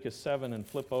in Leviticus 7 and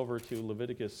flip over to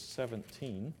Leviticus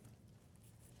 17.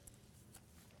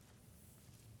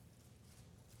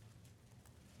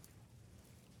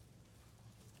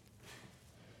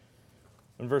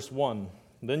 In verse 1,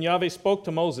 Then Yahweh spoke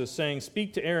to Moses, saying,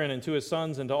 Speak to Aaron and to his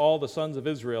sons and to all the sons of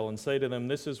Israel, and say to them,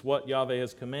 This is what Yahweh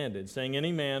has commanded, saying,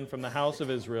 Any man from the house of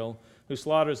Israel who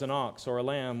slaughters an ox or a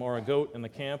lamb or a goat in the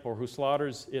camp, or who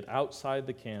slaughters it outside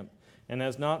the camp, and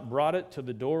has not brought it to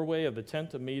the doorway of the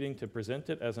tent of meeting to present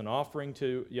it as an offering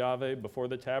to Yahweh before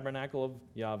the tabernacle of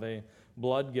Yahweh,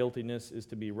 blood guiltiness is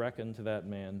to be reckoned to that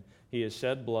man. He has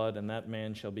shed blood, and that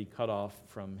man shall be cut off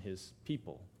from his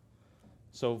people.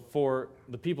 So for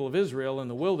the people of Israel in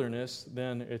the wilderness,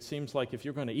 then it seems like if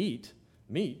you're going to eat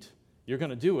meat, you're going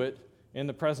to do it in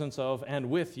the presence of and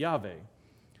with Yahweh.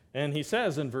 And he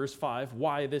says in verse 5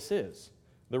 why this is.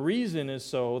 The reason is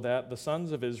so that the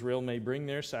sons of Israel may bring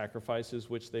their sacrifices,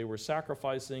 which they were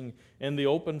sacrificing in the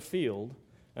open field,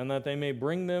 and that they may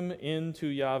bring them into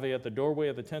Yahweh at the doorway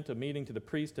of the tent of meeting to the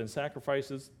priest, and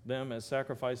sacrifices them as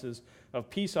sacrifices of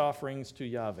peace offerings to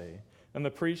Yahweh. And the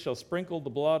priest shall sprinkle the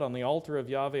blood on the altar of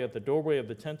Yahweh at the doorway of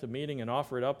the tent of meeting, and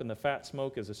offer it up in the fat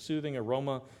smoke as a soothing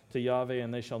aroma to Yahweh,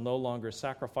 and they shall no longer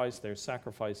sacrifice their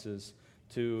sacrifices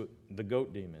to the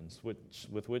goat demons,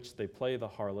 with which they play the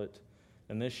harlot,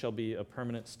 and this shall be a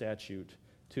permanent statute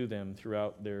to them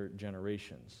throughout their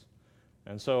generations.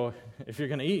 And so, if you're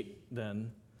going to eat,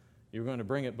 then you're going to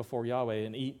bring it before Yahweh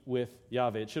and eat with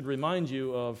Yahweh. It should remind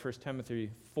you of 1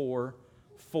 Timothy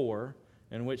 4:4,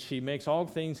 in which he makes all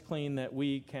things clean that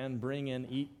we can bring and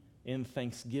eat in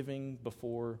thanksgiving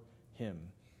before him.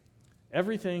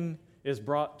 Everything is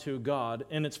brought to God,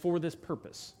 and it's for this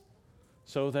purpose,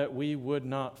 so that we would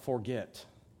not forget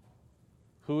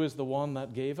who is the one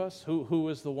that gave us, who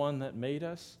is the one that made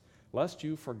us, lest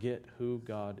you forget who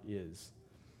God is.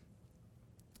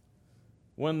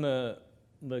 When the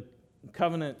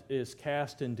covenant is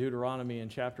cast in Deuteronomy in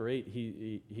chapter 8,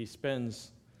 he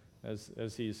spends,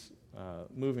 as he's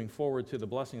moving forward to the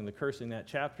blessing and the cursing, that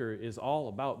chapter is all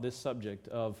about this subject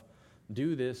of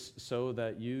do this so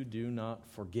that you do not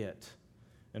forget.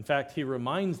 In fact, he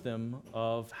reminds them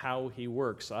of how he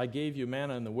works. I gave you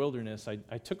manna in the wilderness.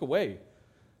 I took away,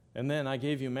 and then I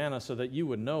gave you manna so that you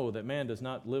would know that man does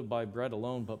not live by bread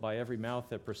alone, but by every mouth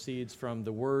that proceeds from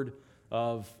the word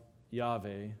of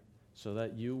Yahweh, so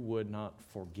that you would not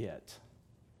forget.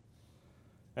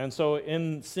 And so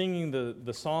in singing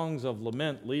the songs of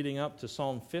lament leading up to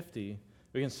Psalm 50,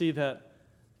 we can see that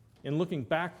in looking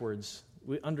backwards,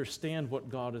 we understand what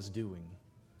God is doing.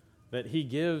 That he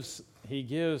gives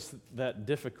that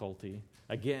difficulty,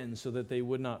 again, so that they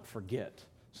would not forget,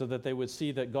 so that they would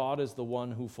see that God is the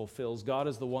one who fulfills, God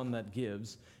is the one that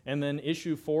gives, and then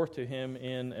issue forth to him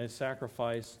in a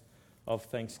sacrifice of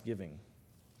thanksgiving.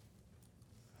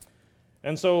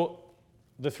 And so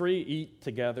the three eat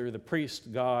together, the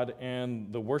priest, God,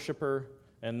 and the worshiper,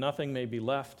 and nothing may be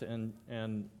left.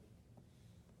 And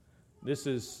this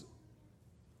is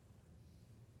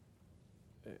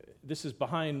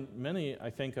behind many, I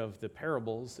think, of the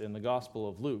parables in the Gospel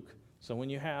of Luke. So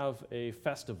when you have a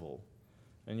festival,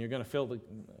 and you're going to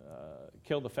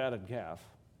kill the fatted calf,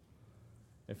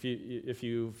 if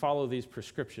you follow these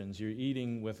prescriptions, you're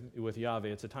eating with Yahweh.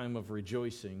 It's a time of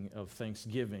rejoicing, of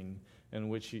thanksgiving, in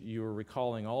which you are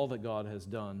recalling all that God has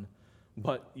done,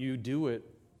 but you do it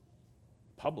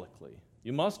publicly.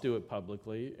 You must do it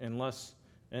publicly, unless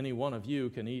any one of you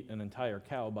can eat an entire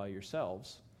cow by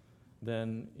yourselves.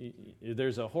 Then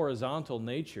there's a horizontal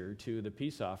nature to the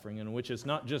peace offering, in which it's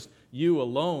not just you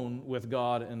alone with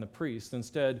God and the priest.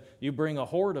 Instead, you bring a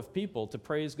horde of people to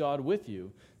praise God with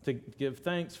you, to give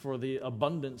thanks for the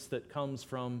abundance that comes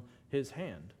from his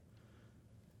hand.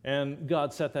 And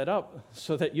God set that up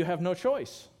so that you have no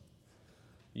choice.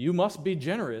 You must be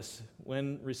generous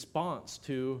in response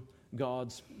to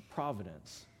God's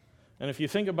providence. And if you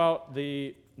think about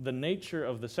the nature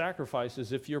of the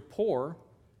sacrifices, if you're poor,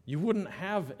 you wouldn't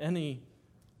have any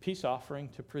peace offering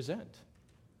to present.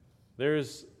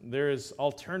 There's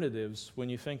alternatives when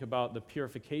you think about the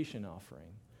purification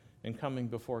offering and coming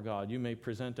before God. You may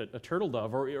present a turtle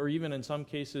dove, or even in some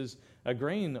cases a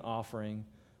grain offering,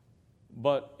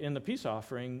 but in the peace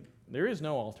offering, there is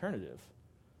no alternative.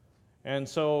 And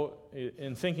so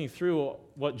in thinking through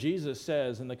what Jesus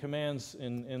says in the commands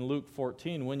in Luke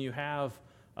 14, when you have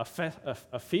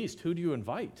a feast, who do you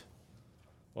invite?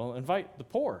 Well, invite the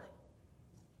poor.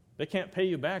 They can't pay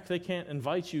you back. They can't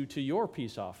invite you to your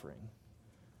peace offering.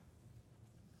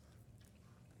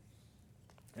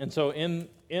 And so in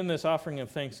this offering of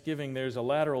thanksgiving, there's a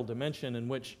lateral dimension in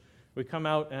which we come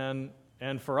out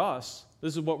and for us,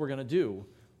 this is what we're going to do.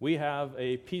 We have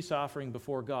a peace offering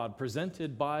before God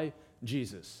presented by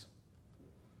Jesus,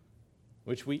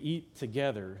 which we eat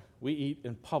together. We eat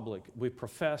in public. We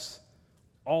profess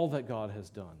all that God has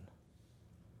done.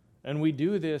 And we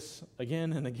do this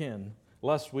again and again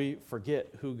lest we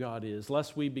forget who God is,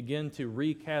 lest we begin to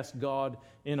recast God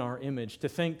in our image, to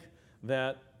think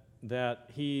that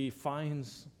He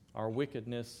finds our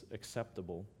wickedness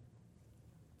acceptable.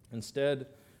 Instead,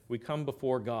 we come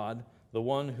before God, the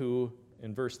one who,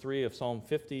 in verse 3 of Psalm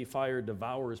 50, fire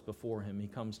devours before Him. He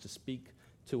comes to speak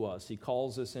to us. He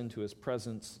calls us into His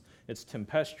presence. It's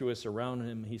tempestuous around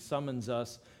Him. He summons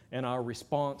us, and our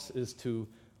response is to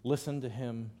listen to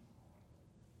Him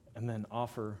and then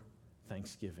offer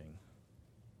thanksgiving.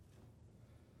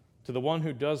 To the one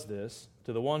who does this,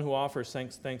 to the one who offers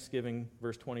thanksgiving,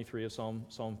 verse 23 of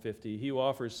Psalm 50, he who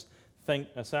offers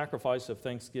a sacrifice of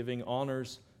thanksgiving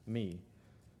honors me.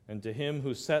 And to him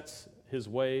who sets his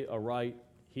way aright,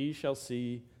 he shall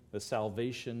see the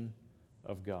salvation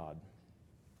of God.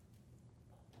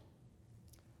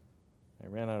 I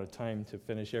ran out of time to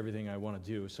finish everything I want to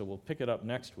do, so we'll pick it up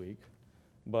next week.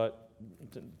 But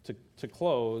to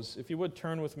close, if you would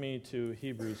turn with me to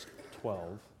Hebrews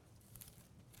 12.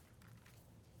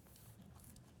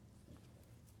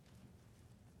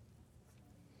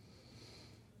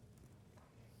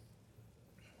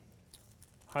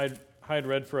 Hyde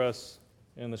read for us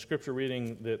in the scripture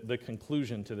reading the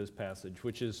conclusion to this passage,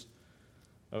 which is,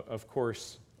 of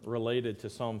course, related to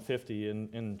Psalm 50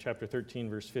 in chapter 13,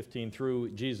 verse 15. Through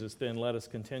Jesus, then, let us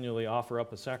continually offer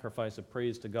up a sacrifice of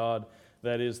praise to God,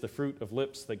 that is, the fruit of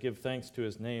lips that give thanks to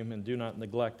His name, and do not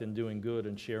neglect in doing good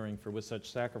and sharing, for with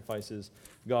such sacrifices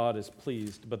God is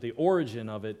pleased. But the origin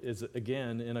of it is,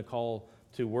 again, in a call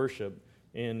to worship.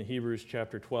 In Hebrews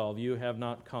chapter 12, you have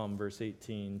not come, verse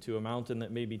 18, to a mountain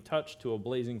that may be touched, to a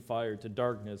blazing fire, to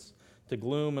darkness, to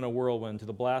gloom and a whirlwind, to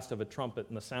the blast of a trumpet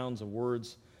and the sounds of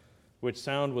words, which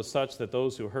sound was such that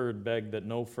those who heard begged that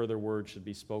no further word should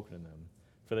be spoken to them.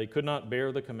 For they could not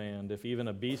bear the command, if even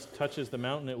a beast touches the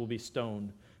mountain, it will be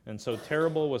stoned. And so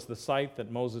terrible was the sight that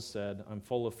Moses said, I'm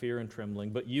full of fear and trembling.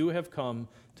 But you have come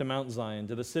to Mount Zion,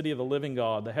 to the city of the living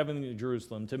God, the heavenly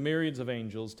Jerusalem, to myriads of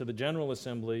angels, to the general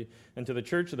assembly, and to the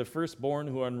church of the firstborn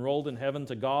who are enrolled in heaven,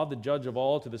 to God, the judge of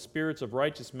all, to the spirits of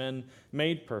righteous men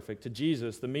made perfect, to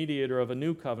Jesus, the mediator of a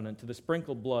new covenant, to the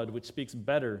sprinkled blood, which speaks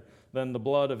better than the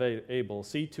blood of Abel.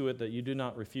 See to it that you do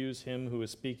not refuse him who is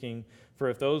speaking. For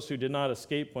if those who did not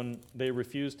escape when they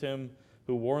refused him,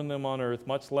 who warned them on earth,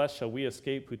 much less shall we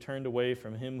escape who turned away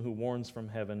from him who warns from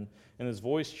heaven. And his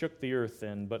voice shook the earth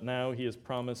then, but now he has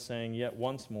promised, saying, yet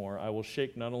once more I will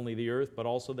shake not only the earth, but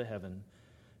also the heaven.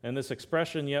 And this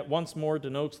expression, yet once more,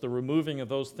 denotes the removing of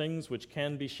those things which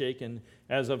can be shaken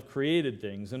as of created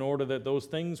things, in order that those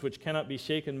things which cannot be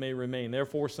shaken may remain.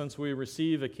 Therefore, since we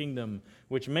receive a kingdom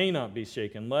which may not be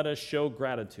shaken, let us show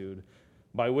gratitude,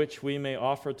 by which we may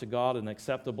offer to God an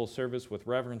acceptable service with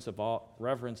reverence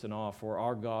and awe, for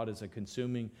our God is a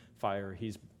consuming fire.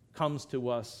 He comes to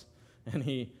us, and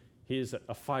He is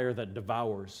a fire that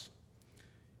devours.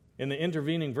 In the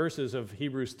intervening verses of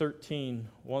Hebrews 13,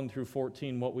 1 through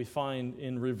 14, what we find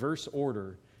in reverse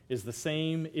order is the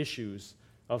same issues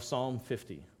of Psalm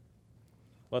 50.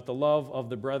 Let the love of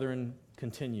the brethren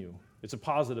continue. It's a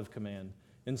positive command.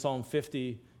 In Psalm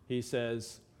 50, he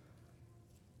says,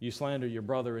 you slander your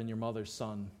brother and your mother's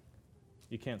son.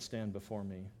 You can't stand before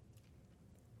me.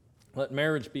 Let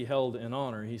marriage be held in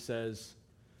honor. He says,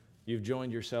 you've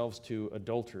joined yourselves to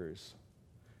adulterers.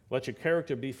 Let your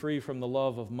character be free from the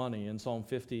love of money. In Psalm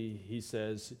 50, he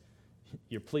says,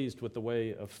 you're pleased with the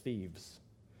way of thieves.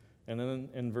 And then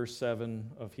in verse 7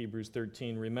 of Hebrews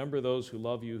 13, remember those who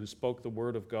love you, who spoke the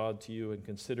word of God to you, and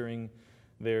considering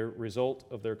their result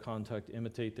of their conduct,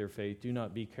 imitate their faith. Do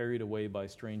not be carried away by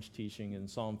strange teaching. In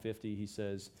Psalm 50, he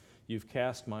says, you've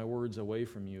cast my words away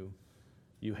from you.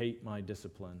 You hate my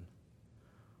discipline.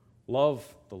 Love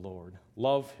the Lord.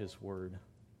 Love his word.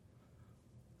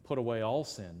 Put away all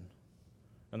sin.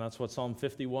 And that's what Psalm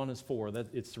 51 is for. That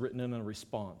it's written in a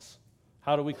response.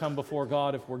 How do we come before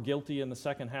God if we're guilty in the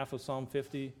second half of Psalm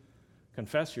 50?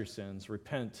 Confess your sins,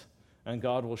 repent, and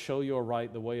God will show you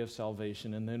aright the way of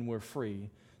salvation, and then we're free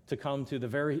to come to the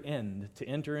very end, to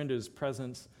enter into his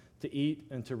presence, to eat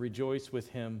and to rejoice with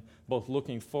him, both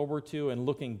looking forward to and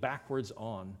looking backwards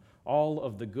on all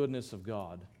of the goodness of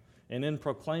God. And in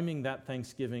proclaiming that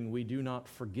thanksgiving, we do not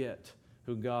forget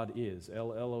who God is,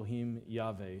 El Elohim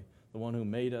Yahweh, the one who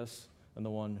made us and the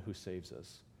one who saves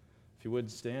us. If you would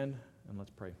stand and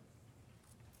let's pray.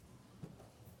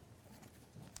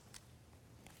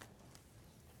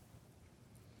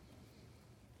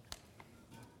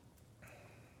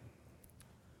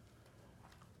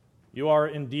 You are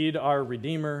indeed our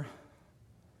Redeemer,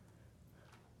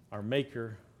 our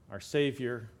Maker, our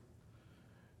Savior.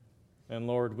 And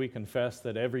Lord, we confess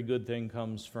that every good thing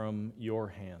comes from your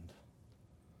hand.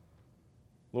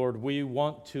 Lord, we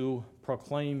want to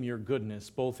proclaim your goodness,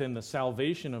 both in the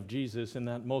salvation of Jesus, in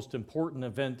that most important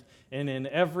event, and in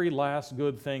every last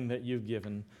good thing that you've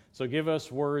given. So give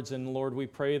us words, and Lord, we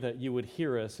pray that you would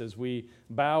hear us as we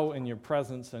bow in your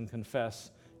presence and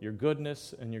confess your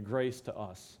goodness and your grace to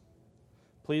us.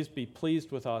 Please be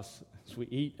pleased with us as we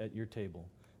eat at your table.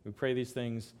 We pray these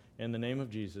things in the name of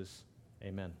Jesus.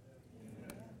 Amen.